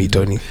for having me,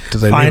 Tony. It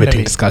was a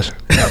riveting discussion.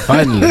 Yeah,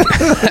 finally.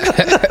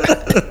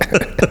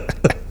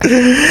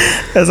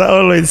 As I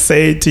always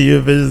say to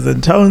you, Visions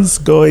and Tones,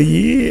 go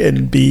ye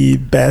and be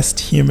best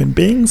human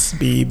beings,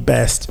 be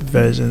best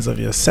versions of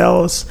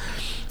yourselves,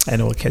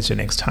 and we'll catch you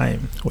next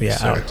time. We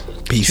are out.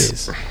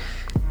 Peace. Cheers.